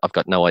said, I've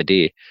got no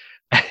idea.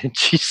 And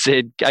she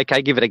said,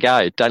 okay, give it a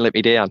go. Don't let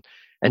me down,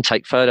 and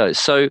take photos.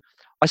 So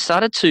I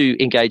started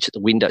to engage at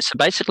the window. So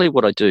basically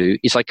what I do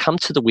is I come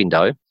to the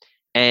window,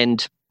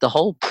 and the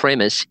whole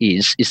premise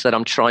is that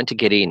I'm trying to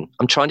get in.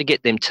 I'm trying to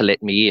get them to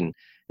let me in.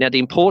 Now, the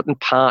important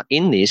part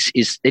in this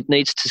is it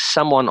needs to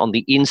someone on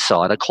the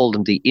inside. I call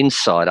them the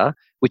insider,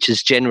 which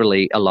is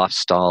generally a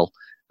lifestyle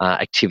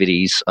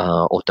activities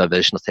or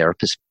diversional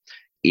therapist,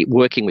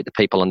 working with the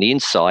people on the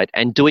inside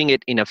and doing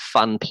it in a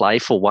fun,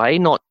 playful way,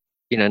 not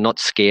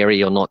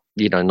scary or not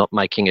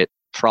making it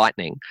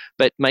frightening,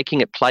 but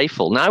making it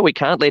playful. No, we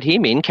can't let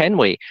him in, can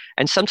we?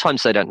 And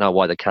sometimes they don't know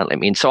why they can't let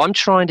me in. So I'm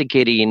trying to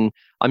get in.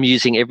 I'm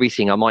using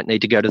everything. I might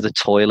need to go to the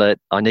toilet.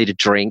 I need a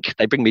drink.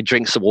 They bring me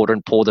drinks of water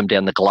and pour them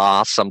down the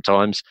glass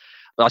sometimes.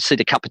 I see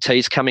the cup of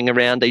teas coming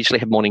around. They usually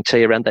have morning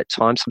tea around that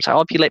time. So I'm saying,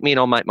 if you let me in,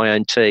 I'll make my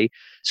own tea.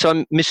 So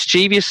I'm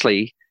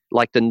mischievously,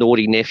 like the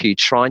naughty nephew,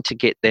 trying to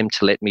get them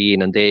to let me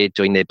in, and they're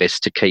doing their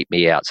best to keep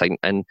me out. So,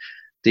 and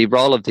the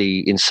role of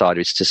the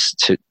insider is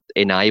to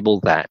enable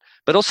that.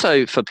 But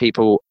also for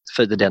people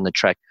further down the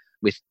track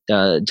with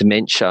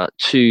dementia,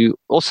 to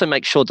also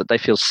make sure that they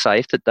feel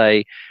safe, that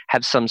they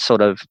have some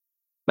sort of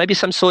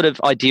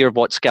idea of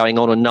what's going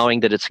on, or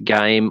knowing that it's a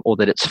game or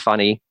that it's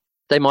funny.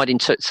 They might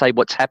say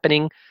what's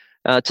happening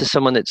to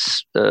someone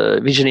that's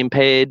vision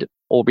impaired,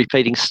 or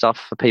repeating stuff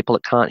for people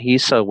that can't hear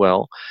so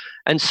well.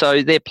 And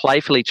so they're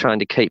playfully trying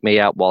to keep me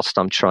out whilst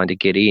I'm trying to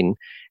get in.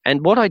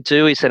 And what I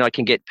do is then I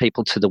can get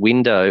people to the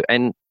window,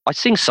 and I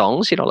sing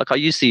songs, like I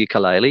use the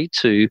ukulele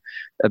to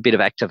a bit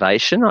of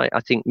activation. I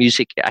think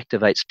music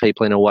activates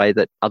people in a way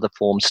that other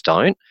forms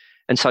don't.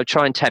 And so I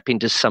try and tap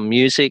into some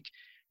music,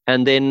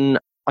 and then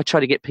I try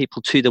to get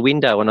people to the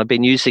window. And I've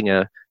been using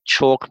a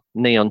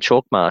neon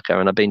chalk marker,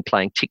 and I've been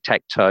playing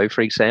tic-tac-toe,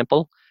 for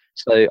example.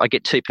 So I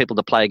get two people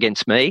to play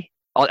against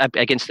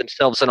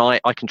themselves, and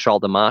I control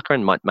the marker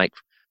and might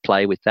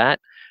play with that.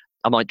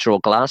 I might draw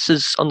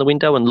glasses on the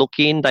window and look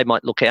in. They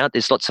might look out.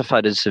 There's lots of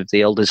photos of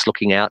the elders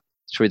looking out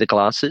through the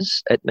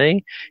glasses at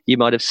me, you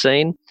might have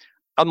seen.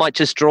 I might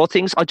just draw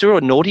things. I draw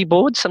a naughty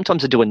board.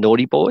 Sometimes I do a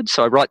naughty board.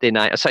 So I write their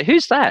name. I say,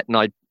 who's that? And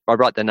I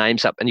write their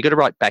names up. And you've got to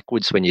write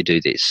backwards when you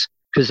do this,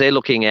 because they're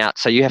looking out.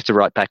 So you have to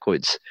write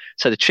backwards.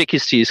 So the trick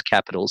is to use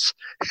capitals.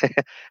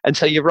 And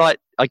so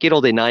I get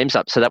all their names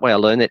up. So that way I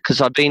learn it,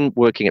 because I've been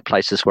working at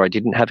places where I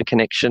didn't have a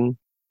connection,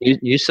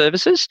 new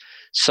services.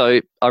 So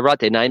I write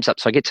their names up,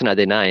 so I get to know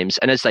their names.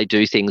 And as they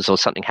do things or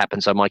something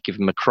happens, I might give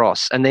them a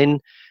cross. And then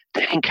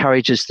that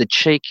encourages the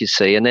cheek, you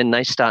see. And then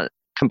they start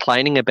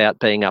complaining about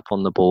being up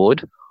on the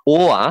board,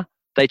 or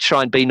they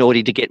try and be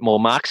naughty to get more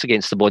marks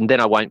against the board. And then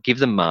I won't give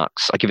them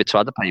marks. I give it to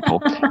other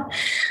people.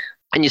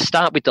 And you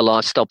start with the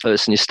lifestyle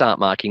person, you start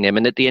marking them.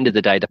 And at the end of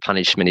the day, the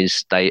punishment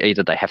is they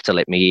have to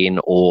let me in,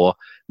 or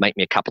make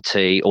me a cup of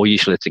tea, or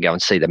usually have to go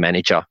and see the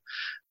manager.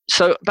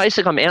 So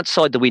basically, I'm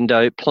outside the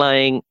window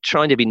playing,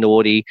 trying to be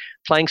naughty,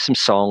 playing some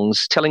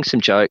songs, telling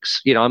some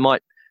jokes. I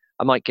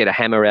might get a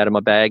hammer out of my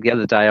bag. The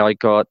other day, I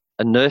got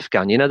a Nerf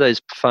gun. You know those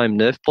foam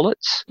Nerf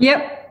bullets?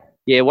 Yep.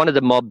 Yeah, one of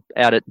the mob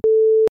out at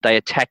they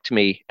attacked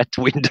me at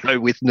the window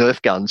with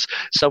Nerf guns.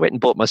 So I went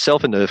and bought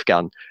myself a Nerf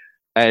gun,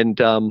 and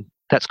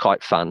that's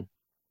quite fun.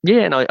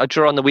 Yeah, and I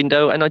draw on the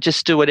window, and I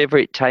just do whatever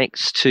it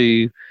takes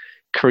to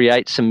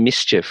create some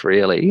mischief,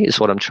 really, is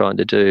what I'm trying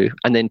to do,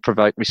 and then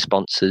provoke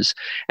responses.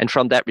 And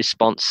from that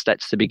response,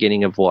 that's the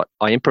beginning of what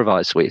I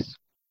improvise with.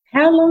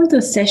 How long do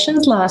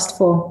sessions last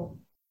for?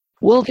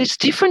 Well, there's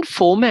different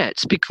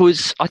formats,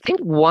 because I think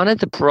one of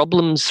the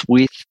problems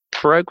with a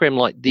program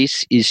like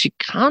this is you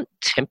can't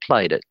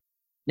template it.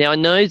 Now, I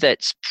know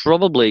that's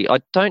probably, I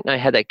don't know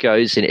how that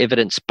goes in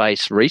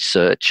evidence-based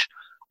research,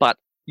 but,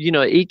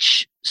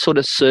 each sort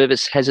of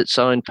service has its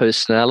own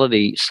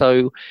personality.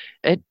 So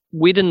at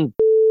Widden,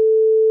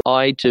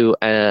 I do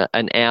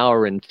an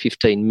hour and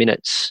 15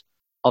 minutes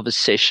of a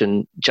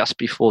session just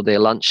before their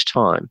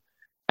lunchtime.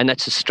 And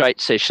that's a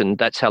straight session.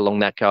 That's how long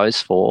that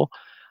goes for.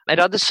 At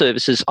other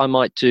services, I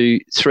might do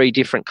 3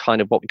 different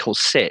kind of what we call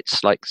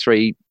sets, like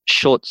 3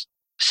 short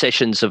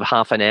sessions of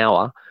half an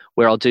hour,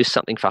 where I'll do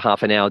something for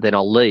half an hour, then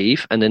I'll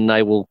leave, and then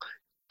they will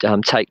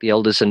take the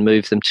elders and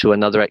move them to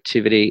another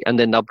activity, and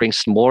then they'll bring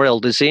some more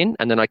elders in,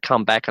 and then I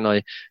come back and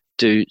I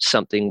do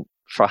something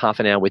for half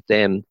an hour with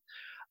them.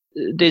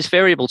 There's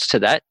variables to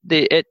that.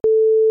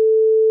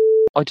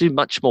 I do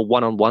much more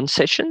one-on-one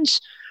sessions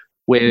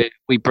where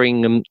we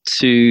bring them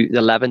to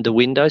the lavender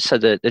window. So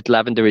the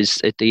lavender is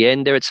at the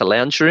end there. It's a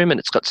lounge room, and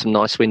it's got some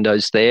nice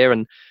windows there,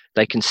 and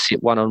they can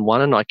sit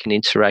one-on-one, and I can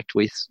interact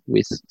with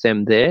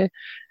them there.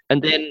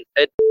 And then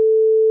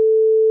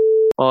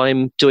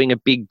I'm doing a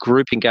big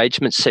group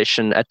engagement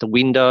session at the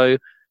window,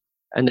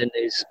 and then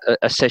there's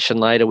a session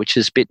later which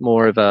is a bit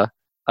more of a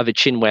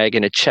chin wag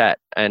and a chat,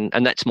 and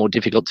that's more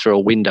difficult through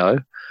a window.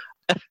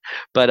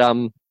 But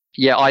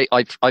Yeah,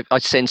 I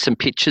send some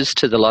pictures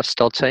to the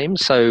lifestyle team.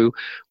 So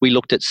we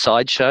looked at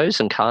sideshows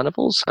and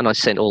carnivals, and I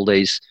sent all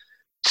these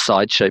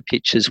sideshow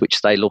pictures,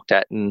 which they looked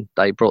at, and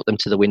they brought them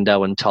to the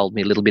window and told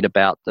me a little bit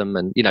about them.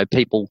 And,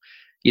 people,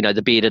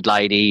 the bearded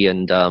lady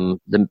and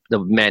the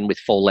man with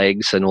four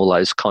legs and all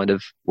those kind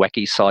of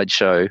wacky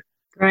sideshow.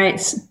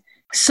 Great.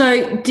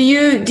 So do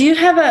you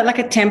have a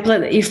template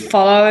that you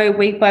follow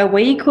week by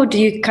week, or do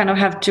you kind of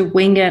have to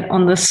wing it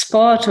on the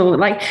spot, or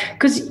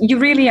because you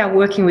really are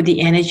working with the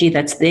energy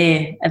that's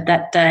there at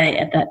that day,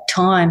 at that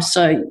time.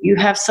 So you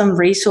have some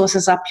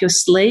resources up your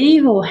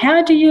sleeve, or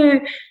how do you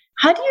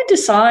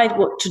decide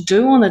what to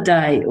do on the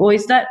day? Or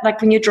is that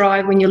like when you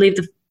leave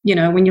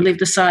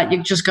the site,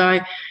 you just go,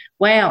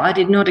 wow, I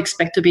did not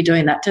expect to be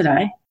doing that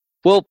today?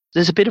 Well,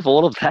 there's a bit of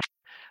all of that.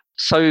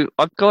 So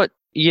I've got,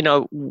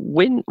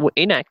 when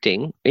in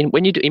acting,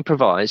 when you do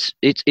improvise,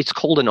 it's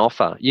called an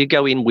offer. You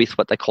go in with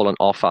what they call an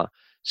offer.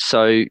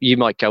 So you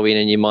might go in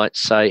and you might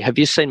say, have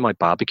you seen my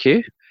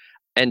barbecue?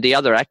 And the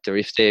other actor,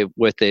 if they're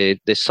worth their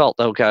salt,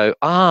 they'll go,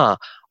 I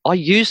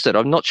used it.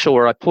 I'm not sure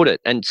where I put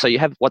it. And so you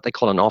have what they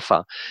call an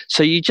offer.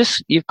 So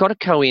you've got to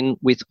go in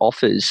with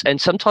offers.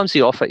 And sometimes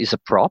the offer is a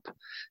prop.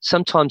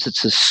 Sometimes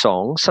it's a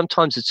song.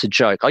 Sometimes it's a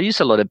joke. I use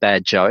a lot of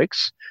bad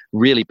jokes,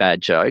 really bad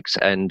jokes,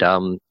 and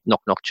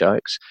knock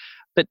jokes.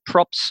 But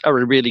props are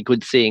a really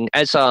good thing,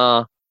 as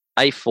are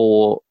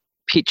A4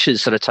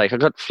 pictures that I take. I've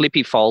got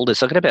flippy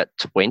folders. I've got about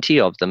 20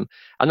 of them.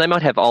 And they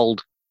might have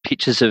old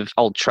pictures of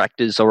old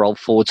tractors or old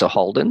Fords or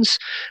Holdens.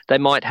 They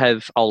might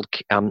have old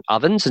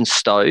ovens and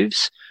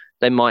stoves.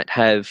 They might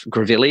have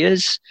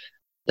grevilleas.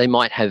 They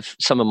might have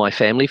some of my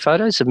family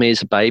photos of me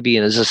as a baby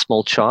and as a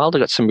small child.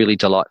 I've got some really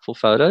delightful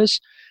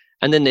photos.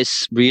 And then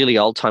there's really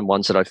old-time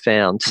ones that I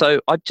found.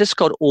 So I've just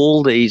got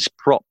all these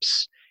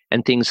props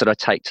and things that I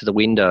take to the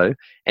window.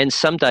 And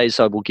some days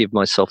I will give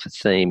myself a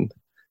theme.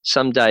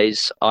 Some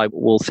days I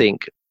will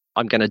think,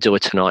 I'm going to do a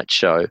Tonight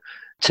Show.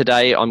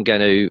 Today I'm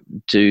going to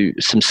do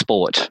some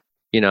sport,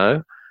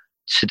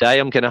 Today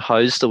I'm going to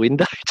hose the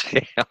window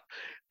down.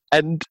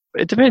 And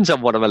it depends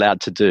on what I'm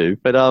allowed to do.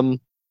 But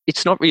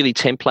it's not really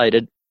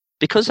templated.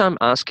 Because I'm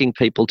asking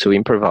people to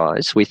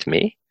improvise with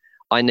me,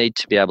 I need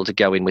to be able to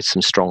go in with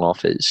some strong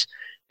offers.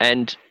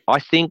 And I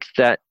think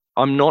that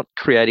I'm not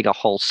creating a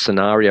whole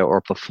scenario or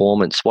a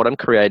performance. What I'm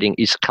creating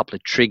is a couple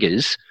of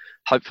triggers,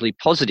 hopefully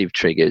positive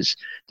triggers,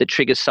 that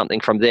triggers something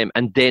from them,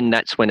 and then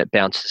that's when it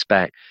bounces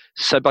back.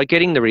 So by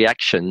getting the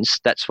reactions,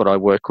 that's what I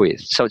work with.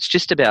 So it's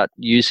just about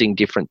using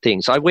different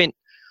things. A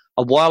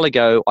while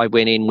ago, I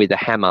went in with a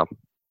hammer.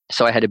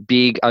 So I had a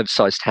big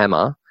oversized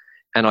hammer,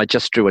 and I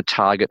just drew a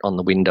target on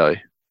the window,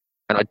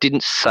 and I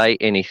didn't say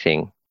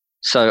anything.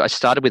 So I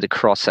started with a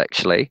cross,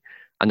 actually.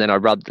 And then I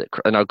rubbed it,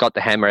 and I got the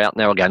hammer out, and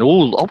they were going,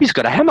 oh, he's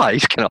got a hammer. I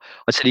said,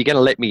 are you going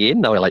to let me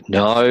in? They were like,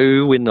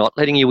 no, we're not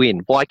letting you in.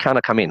 Why can't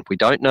I come in? We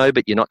don't know,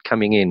 but you're not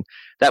coming in.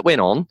 That went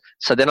on.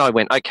 So then I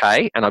went,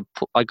 okay, and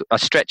I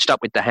stretched up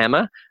with the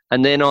hammer,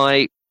 and then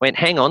I went,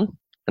 hang on,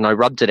 and I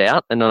rubbed it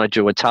out, and then I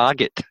drew a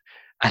target.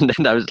 And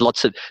then there was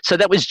so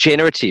that was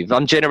generative.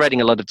 I'm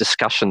generating a lot of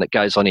discussion that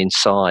goes on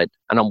inside,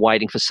 and I'm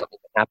waiting for something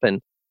to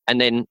happen. And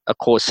then, of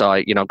course,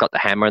 I got the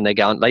hammer, and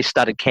they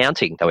started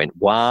counting. They went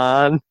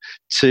 1,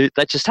 2,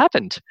 that just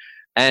happened.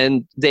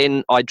 And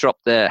then I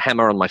dropped the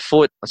hammer on my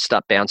foot. I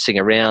start bouncing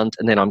around,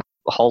 and then I'm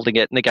holding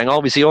it, and they're going,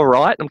 oh, is he all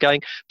right? And I'm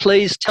going,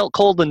 please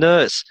call the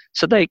nurse.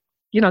 So they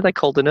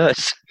called the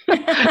nurse.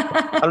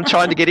 I'm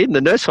trying to get in.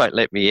 The nurse won't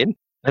let me in.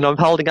 And I'm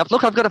holding up,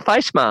 look, I've got a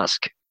face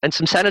mask and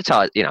some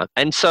sanitizer,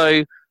 And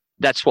so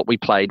that's what we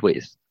played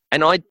with.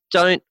 And I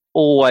don't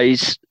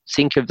always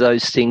think of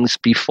those things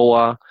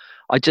before.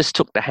 I just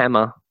took the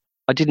hammer.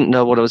 I didn't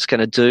know what I was going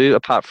to do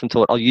apart from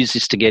thought, I'll use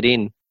this to get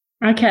in.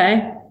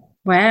 Okay.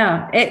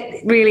 Wow.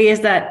 It really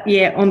is that,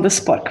 on the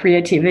spot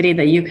creativity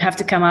that you have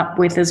to come up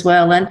with as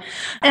well. And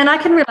I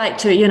can relate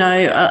to,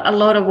 a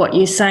lot of what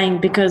you're saying,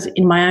 because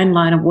in my own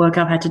line of work,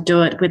 I've had to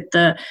do it with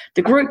the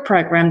group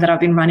program that I've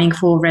been running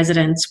for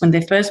residents when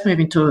they first move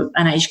into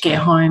an aged care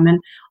home.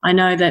 And I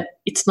know that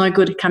it's no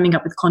good coming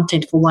up with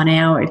content for 1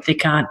 hour if they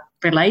can't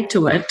relate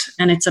to it.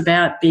 And it's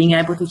about being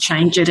able to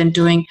change it and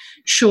doing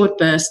short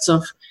bursts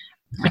of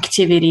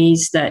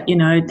activities that,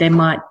 they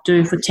might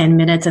do for 10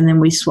 minutes, and then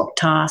we swap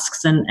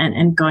tasks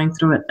and going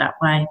through it that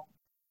way.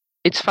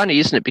 It's funny,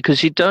 isn't it?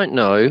 Because you don't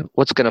know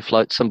what's going to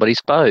float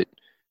somebody's boat.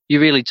 You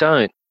really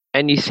don't.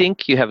 And you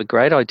think you have a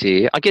great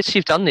idea. I guess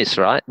you've done this,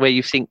 right? Where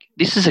you think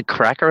this is a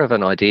cracker of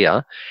an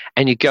idea,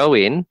 and you go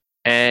in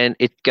and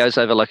it goes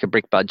over like a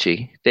brick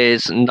budgie.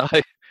 There's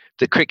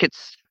the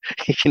crickets,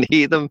 you can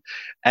hear them,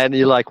 and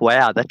you're like,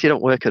 wow, that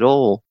didn't work at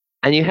all.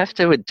 And you have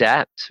to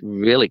adapt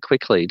really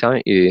quickly,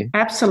 don't you?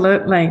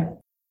 Absolutely.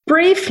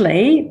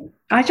 Briefly,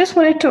 I just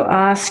wanted to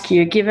ask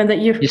you, given that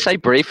you say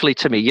briefly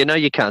to me,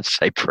 you can't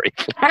say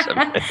briefly to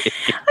me.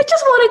 I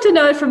just wanted to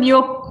know from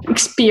your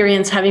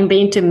experience, having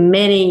been to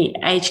many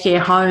aged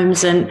care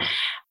homes, and,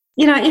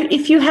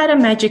 if you had a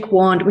magic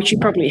wand, which you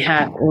probably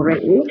have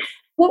already,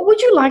 what would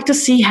you like to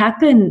see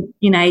happen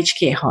in aged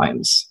care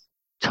homes?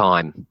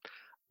 Time.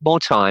 More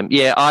time.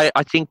 Yeah,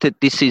 I think that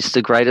this is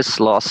the greatest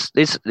loss.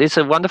 There's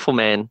a wonderful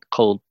man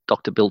called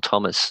Dr. Bill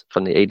Thomas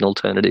from the Eden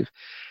Alternative,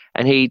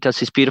 and he does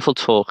this beautiful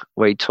talk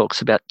where he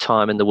talks about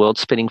time and the world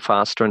spinning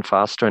faster and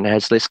faster and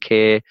has less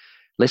care,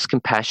 less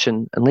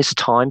compassion, and less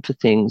time for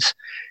things.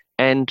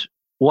 And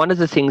one of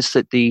the things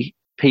that the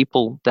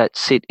people that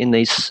sit in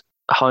these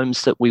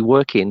homes that we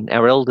work in,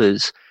 our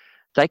elders,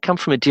 they come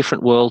from a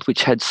different world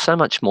which had so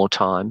much more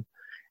time.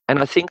 And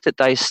I think that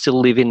they still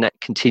live in that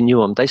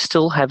continuum. They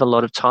still have a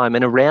lot of time.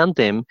 And around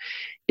them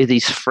are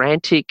these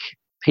frantic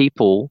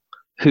people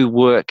who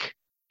work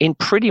in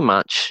pretty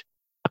much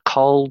a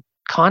cold,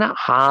 kind of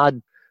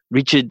hard,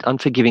 rigid,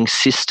 unforgiving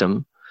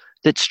system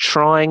that's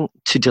trying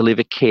to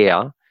deliver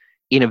care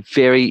in a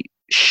very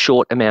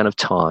short amount of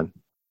time.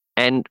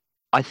 And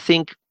I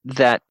think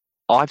that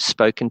I've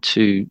spoken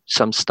to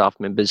some staff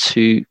members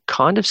who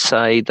kind of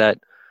say that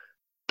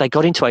they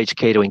got into aged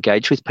care to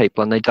engage with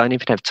people and they don't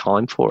even have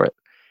time for it.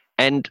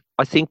 And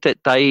I think that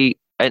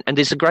and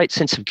there's a great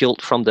sense of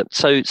guilt from them.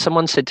 So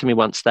someone said to me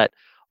once that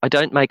I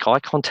don't make eye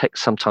contact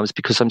sometimes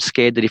because I'm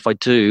scared that if I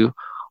do,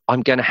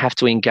 I'm going to have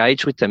to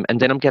engage with them and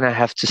then I'm going to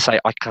have to say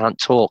I can't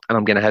talk and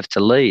I'm going to have to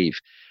leave.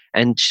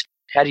 And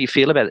how do you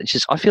feel about it? And she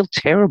says, I feel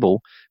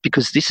terrible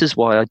because this is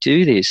why I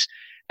do this.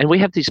 And we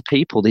have these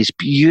people, these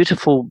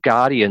beautiful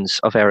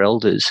guardians of our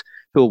elders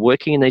who are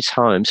working in these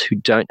homes who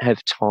don't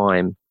have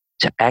time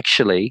to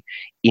actually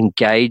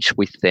engage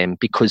with them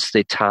because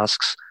their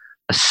tasks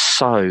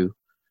are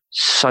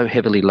so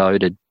heavily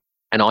loaded.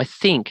 And I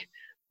think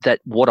that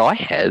what I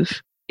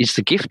have is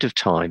the gift of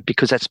time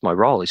because that's my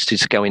role, is to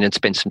just go in and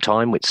spend some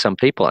time with some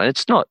people. And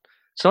it's not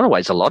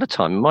always a lot of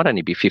time. It might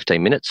only be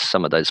 15 minutes,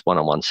 some of those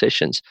one-on-one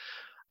sessions.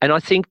 And I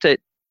think that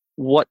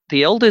what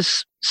the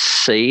elders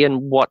see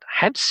and what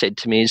have said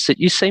to me is that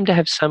you seem to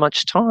have so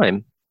much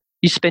time.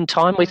 You spend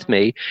time with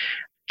me.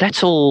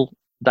 That's all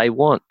they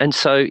want. And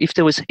so if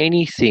there was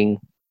anything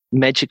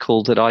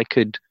magical that I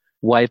could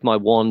wave my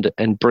wand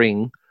and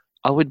bring,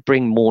 I would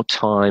bring more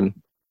time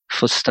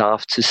for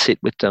staff to sit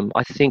with them.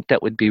 I think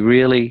that would be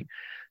really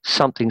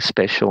something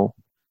special.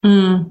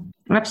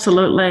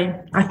 Absolutely.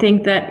 I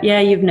think that,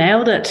 you've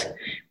nailed it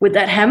with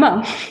that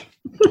hammer.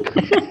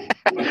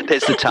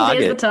 There's the target.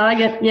 There's the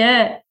target,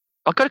 yeah.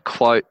 I've got a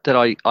quote that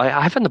I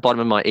have on the bottom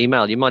of my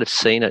email. You might have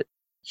seen it.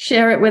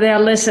 Share it with our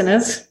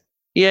listeners.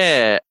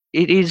 Yeah,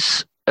 it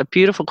is a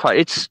beautiful quote.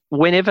 It's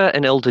whenever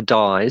an elder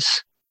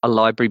dies, a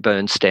library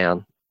burns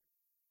down.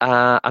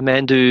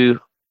 Amadou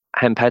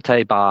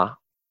Hampâté Bâ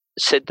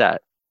said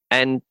that.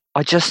 And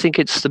I just think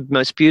it's the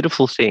most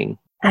beautiful thing.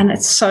 And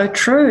it's so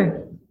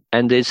true.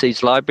 And there's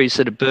these libraries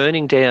that are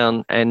burning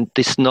down and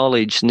this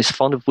knowledge and this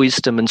font of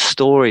wisdom and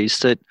stories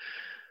that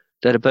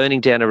are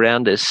burning down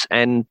around us.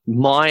 And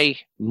my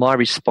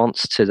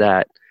response to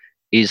that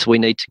is we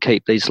need to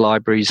keep these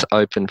libraries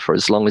open for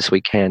as long as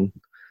we can.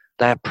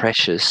 They are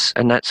precious.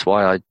 And that's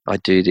why I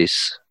do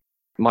this.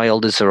 My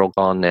elders are all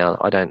gone now.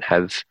 I don't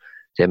have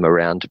them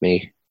around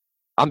me.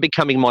 I'm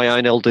becoming my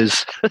own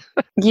elders.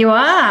 You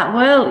are.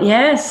 Well,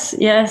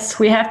 yes.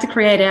 We have to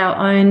create our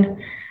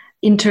own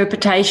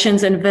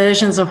interpretations and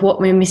versions of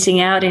what we're missing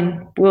out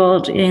in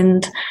world.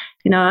 And,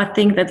 I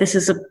think that this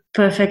is a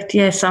perfect,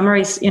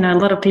 summary. A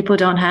lot of people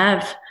don't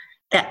have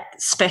that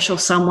special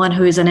someone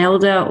who is an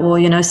elder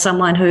or,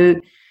 someone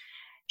who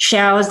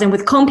showers them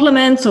with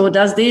compliments or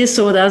does this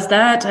or does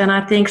that. And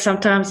I think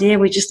sometimes,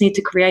 we just need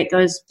to create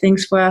those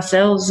things for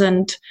ourselves.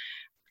 And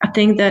I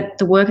think that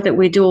the work that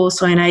we do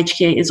also in aged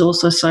care is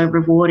also so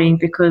rewarding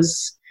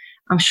because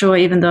I'm sure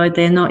even though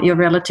they're not your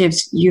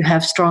relatives, you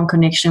have strong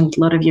connection with a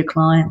lot of your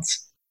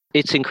clients.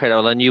 It's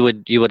incredible, and you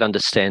would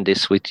understand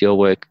this with your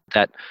work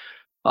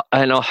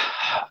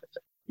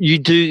you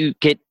do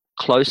get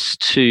close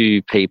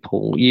to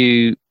people.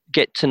 You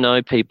get to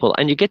know people,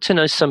 and you get to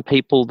know some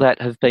people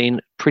that have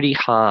been pretty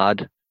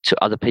hard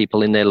to other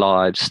people in their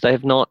lives. They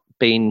have not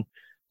been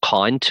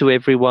kind to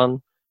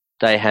everyone.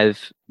 They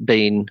have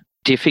been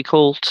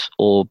difficult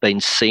or been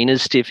seen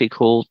as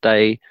difficult.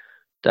 They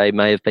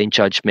may have been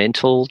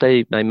judgmental.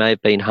 They may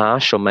have been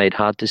harsh or made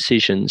hard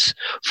decisions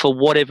for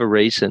whatever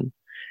reason.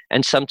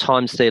 And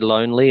sometimes they're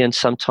lonely and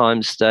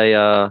sometimes they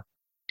are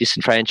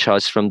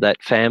disenfranchised from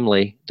that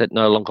family that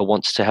no longer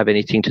wants to have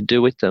anything to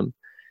do with them.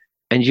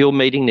 And you're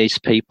meeting these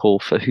people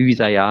for who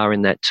they are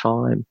in that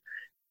time.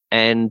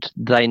 And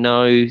they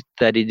know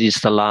that it is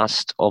the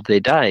last of their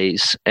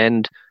days.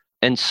 And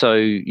so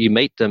you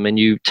meet them and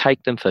you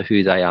take them for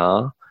who they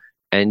are.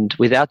 And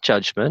without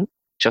judgment,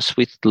 just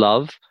with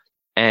love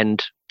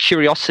and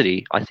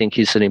curiosity, I think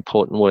is an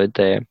important word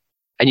there.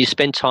 And you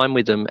spend time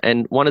with them.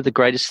 And one of the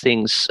greatest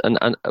things,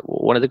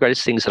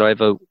 that I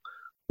ever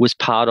was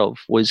part of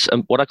was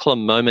what I call a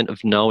moment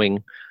of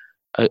knowing.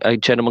 A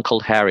gentleman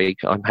called Harry,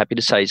 I'm happy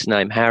to say his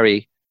name,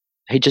 Harry,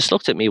 he just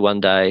looked at me one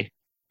day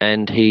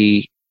and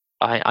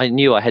I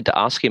knew I had to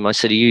ask him. I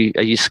said, are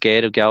you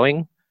scared of going?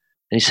 And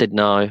he said,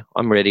 no,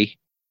 I'm ready.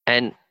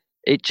 And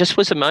it just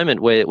was a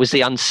moment where it was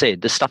the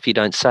unsaid, the stuff you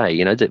don't say,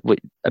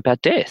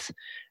 about death.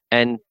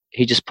 And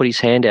he just put his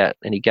hand out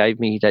and he gave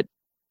me that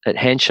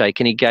handshake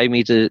and he gave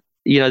me the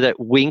that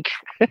wink,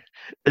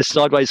 a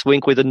sideways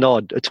wink with a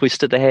nod, a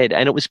twist of the head.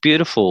 And it was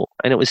beautiful.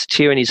 And it was a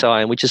tear in his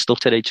eye. And we just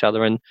looked at each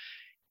other, and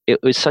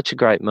it was such a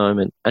great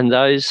moment. And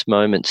those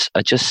moments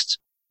are just,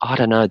 I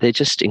don't know, they're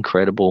just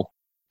incredible.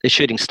 They're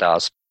shooting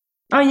stars.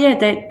 Oh, yeah,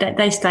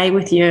 they stay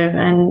with you.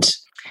 And,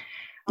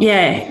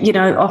 yeah,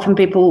 often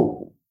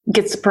people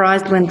get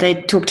surprised when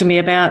they talk to me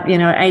about,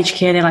 aged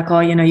care. They're like, oh,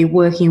 you're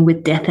working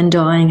with death and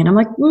dying. And I'm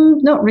like,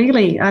 not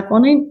really. I've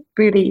only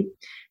really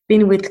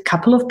been with a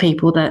couple of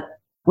people that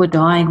were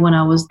dying when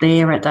I was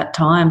there at that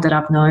time that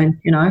I've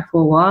known,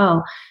 for a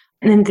while.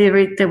 And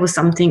then there was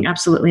something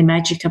absolutely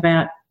magic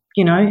about,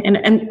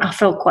 and I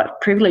felt quite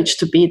privileged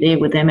to be there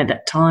with them at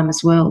that time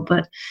as well.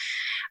 But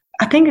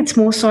I think it's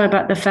more so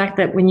about the fact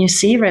that when you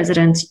see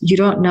residents, you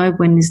don't know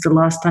when is the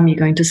last time you're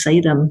going to see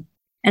them.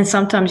 And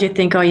sometimes you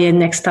think, oh, yeah,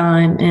 next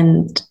time,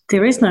 and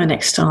there is no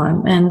next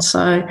time. And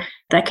so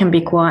that can be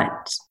quite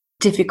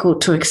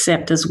difficult to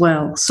accept as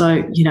well.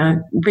 So,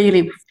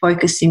 really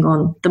focusing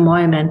on the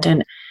moment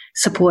and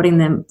supporting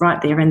them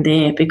right there and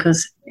there,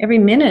 because every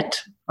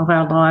minute of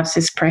our lives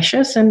is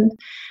precious. And,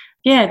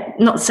 yeah,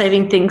 not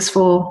saving things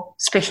for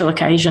special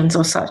occasions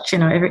or such.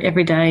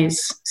 Every day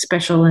is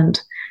special,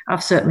 and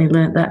I've certainly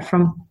learned that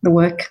from the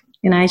work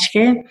in aged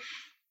care.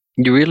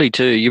 You really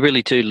do. You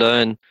really do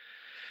learn.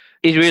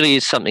 It really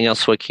is something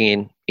else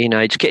working in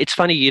aged care. It's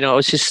funny, I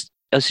was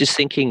just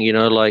thinking,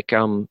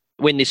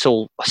 when this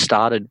all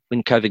started,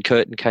 when COVID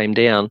curtain came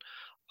down,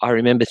 I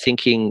remember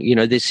thinking,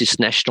 there's this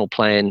national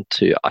plan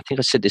I think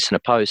I said this in a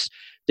post,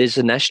 there's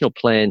a national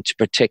plan to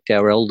protect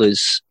our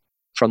elders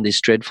from this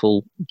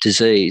dreadful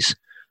disease.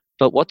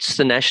 But what's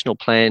the national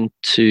plan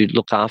to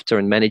look after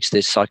and manage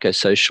their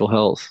psychosocial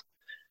health?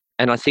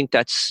 And I think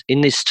that's in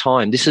this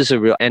time, this is a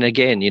real, and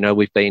again,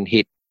 we've been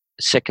hit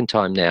a second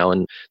time now,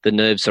 and the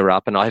nerves are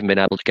up, and I haven't been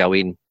able to go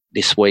in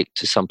this week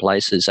to some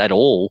places at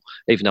all,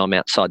 even though I'm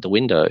outside the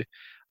window.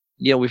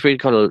 We've really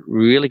got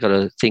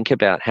to think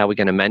about how we're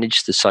going to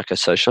manage the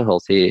psychosocial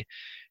health here,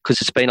 because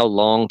it's been a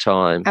long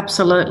time.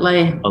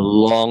 Absolutely. A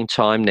long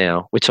time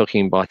now. We're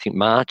talking about, I think,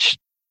 March.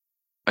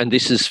 And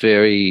this is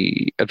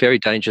a very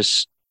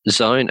dangerous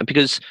zone,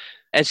 because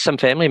as some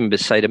family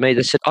members say to me,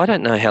 they said, I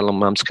don't know how long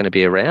Mum's going to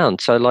be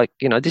around. So,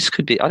 this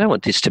could be, I don't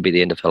want this to be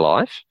the end of her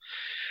life.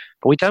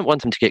 But we don't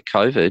want them to get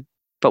COVID,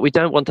 but we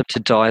don't want them to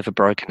die of a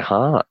broken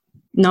heart.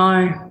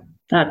 No,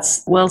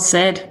 that's well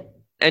said.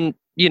 And,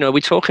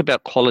 we talk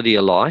about quality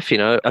of life,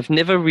 I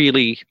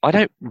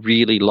don't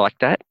really like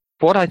that.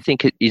 What I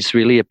think it is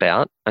really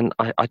about, and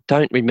I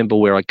don't remember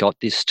where I got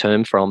this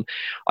term from,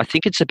 I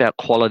think it's about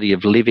quality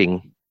of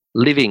living,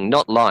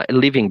 not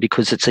living,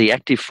 because it's the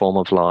active form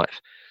of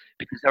life.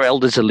 Because our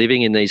elders are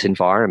living in these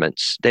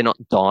environments. They're not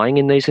dying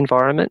in these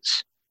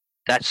environments.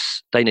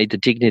 They need the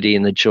dignity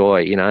and the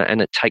joy,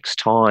 and it takes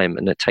time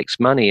and it takes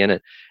money. And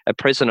at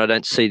present, I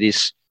don't see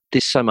this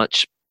so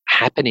much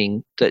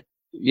happening that,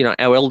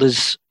 our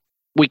elders,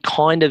 we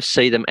kind of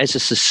see them as a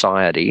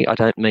society. I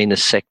don't mean a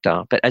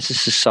sector, but as a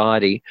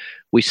society,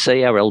 we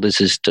see our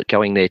elders as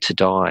going there to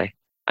die.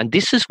 And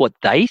this is what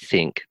they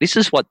think. This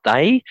is what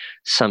they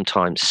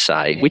sometimes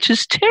say, which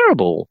is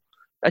terrible,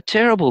 a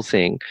terrible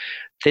thing.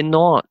 They're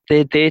not.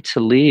 They're there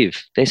to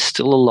live. They're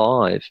still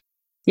alive.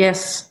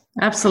 Yes,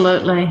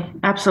 absolutely.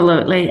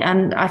 Absolutely.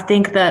 And I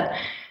think that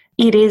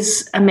it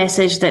is a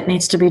message that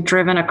needs to be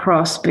driven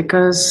across,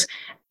 because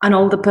an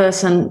older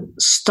person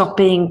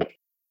stopping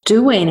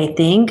do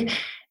anything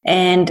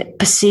and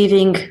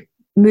perceiving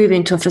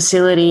moving to a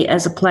facility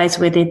as a place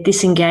where they're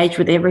disengaged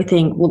with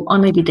everything will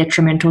only be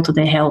detrimental to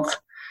their health.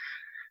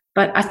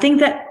 But I think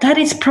that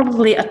is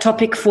probably a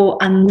topic for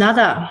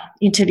another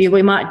interview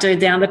we might do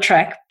down the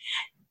track.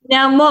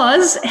 Now,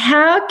 Moz,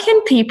 how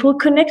can people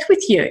connect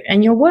with you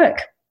and your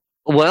work?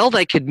 Well,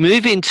 they could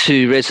move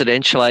into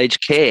residential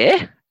aged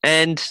care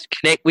and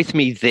connect with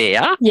me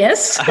there.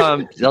 Yes.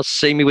 They'll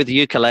see me with a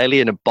ukulele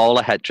and a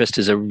bowler hat dressed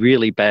as a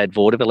really bad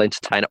vaudeville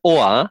entertainer.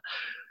 Or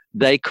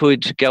they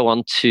could go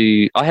on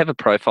to, I have a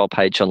profile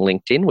page on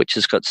LinkedIn, which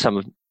has got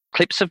some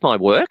clips of my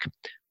work,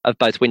 of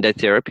both window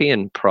therapy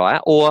and prior.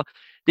 Or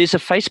there's a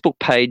Facebook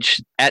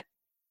page at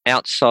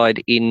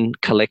Outside In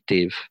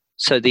Collective.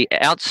 So the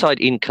Outside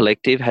In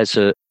Collective has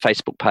a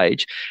Facebook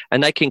page,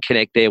 and they can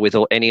connect there with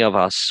any of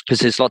us,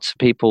 because there's lots of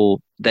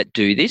people that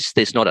do this.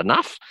 There's not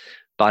enough,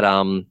 but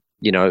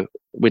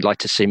we'd like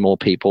to see more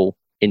people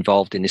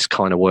involved in this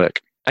kind of work.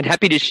 And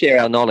happy to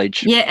share our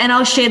knowledge. Yeah, and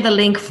I'll share the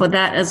link for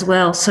that as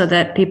well, so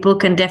that people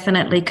can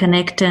definitely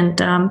connect. And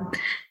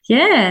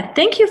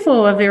thank you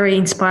for a very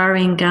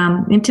inspiring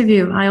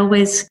interview. I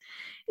always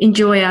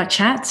enjoy our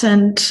chats,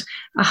 and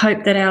I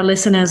hope that our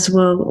listeners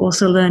will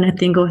also learn a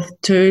thing or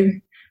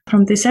two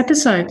from this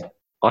episode.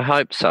 I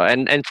hope so.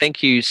 And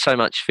thank you so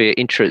much for your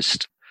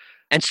interest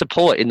and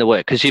support in the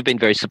work, because you've been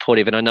very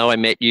supportive. And I know I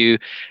met you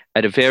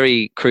at a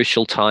very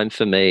crucial time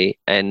for me,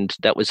 and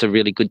that was a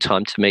really good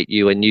time to meet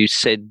you. And you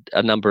said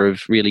a number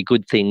of really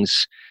good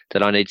things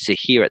that I needed to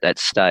hear at that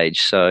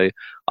stage. So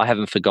I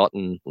haven't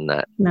forgotten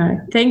that. No,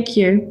 thank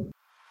you.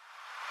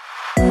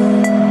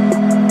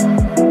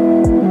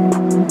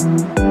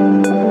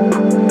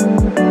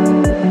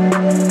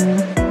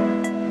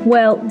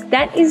 Well,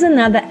 that is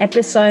another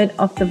episode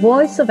of The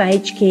Voice of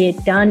Aged Care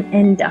done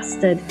and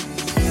dusted.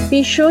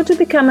 Be sure to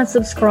become a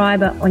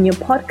subscriber on your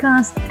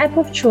podcast app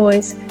of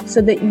choice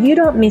so that you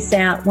don't miss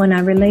out when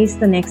I release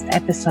the next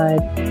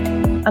episode.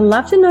 I'd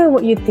love to know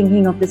what you're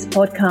thinking of this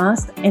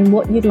podcast and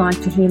what you'd like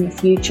to hear in the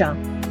future.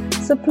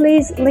 So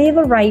please leave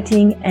a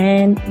rating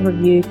and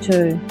review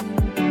too.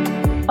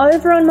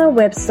 Over on my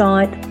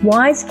website,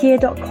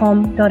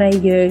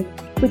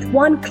 wisecare.com.au, with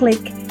one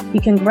click, you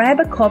can grab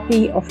a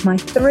copy of my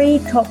 3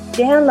 top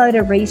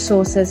downloaded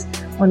resources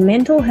on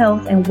mental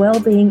health and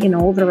well-being in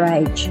older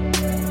age.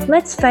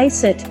 Let's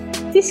face it,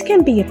 this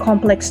can be a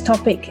complex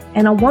topic,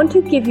 and I want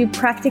to give you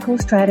practical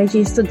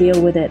strategies to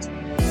deal with it.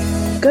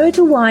 Go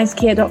to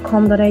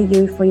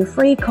wisecare.com.au for your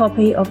free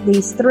copy of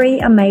these 3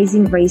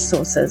 amazing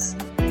resources.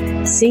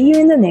 See you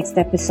in the next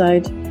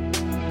episode.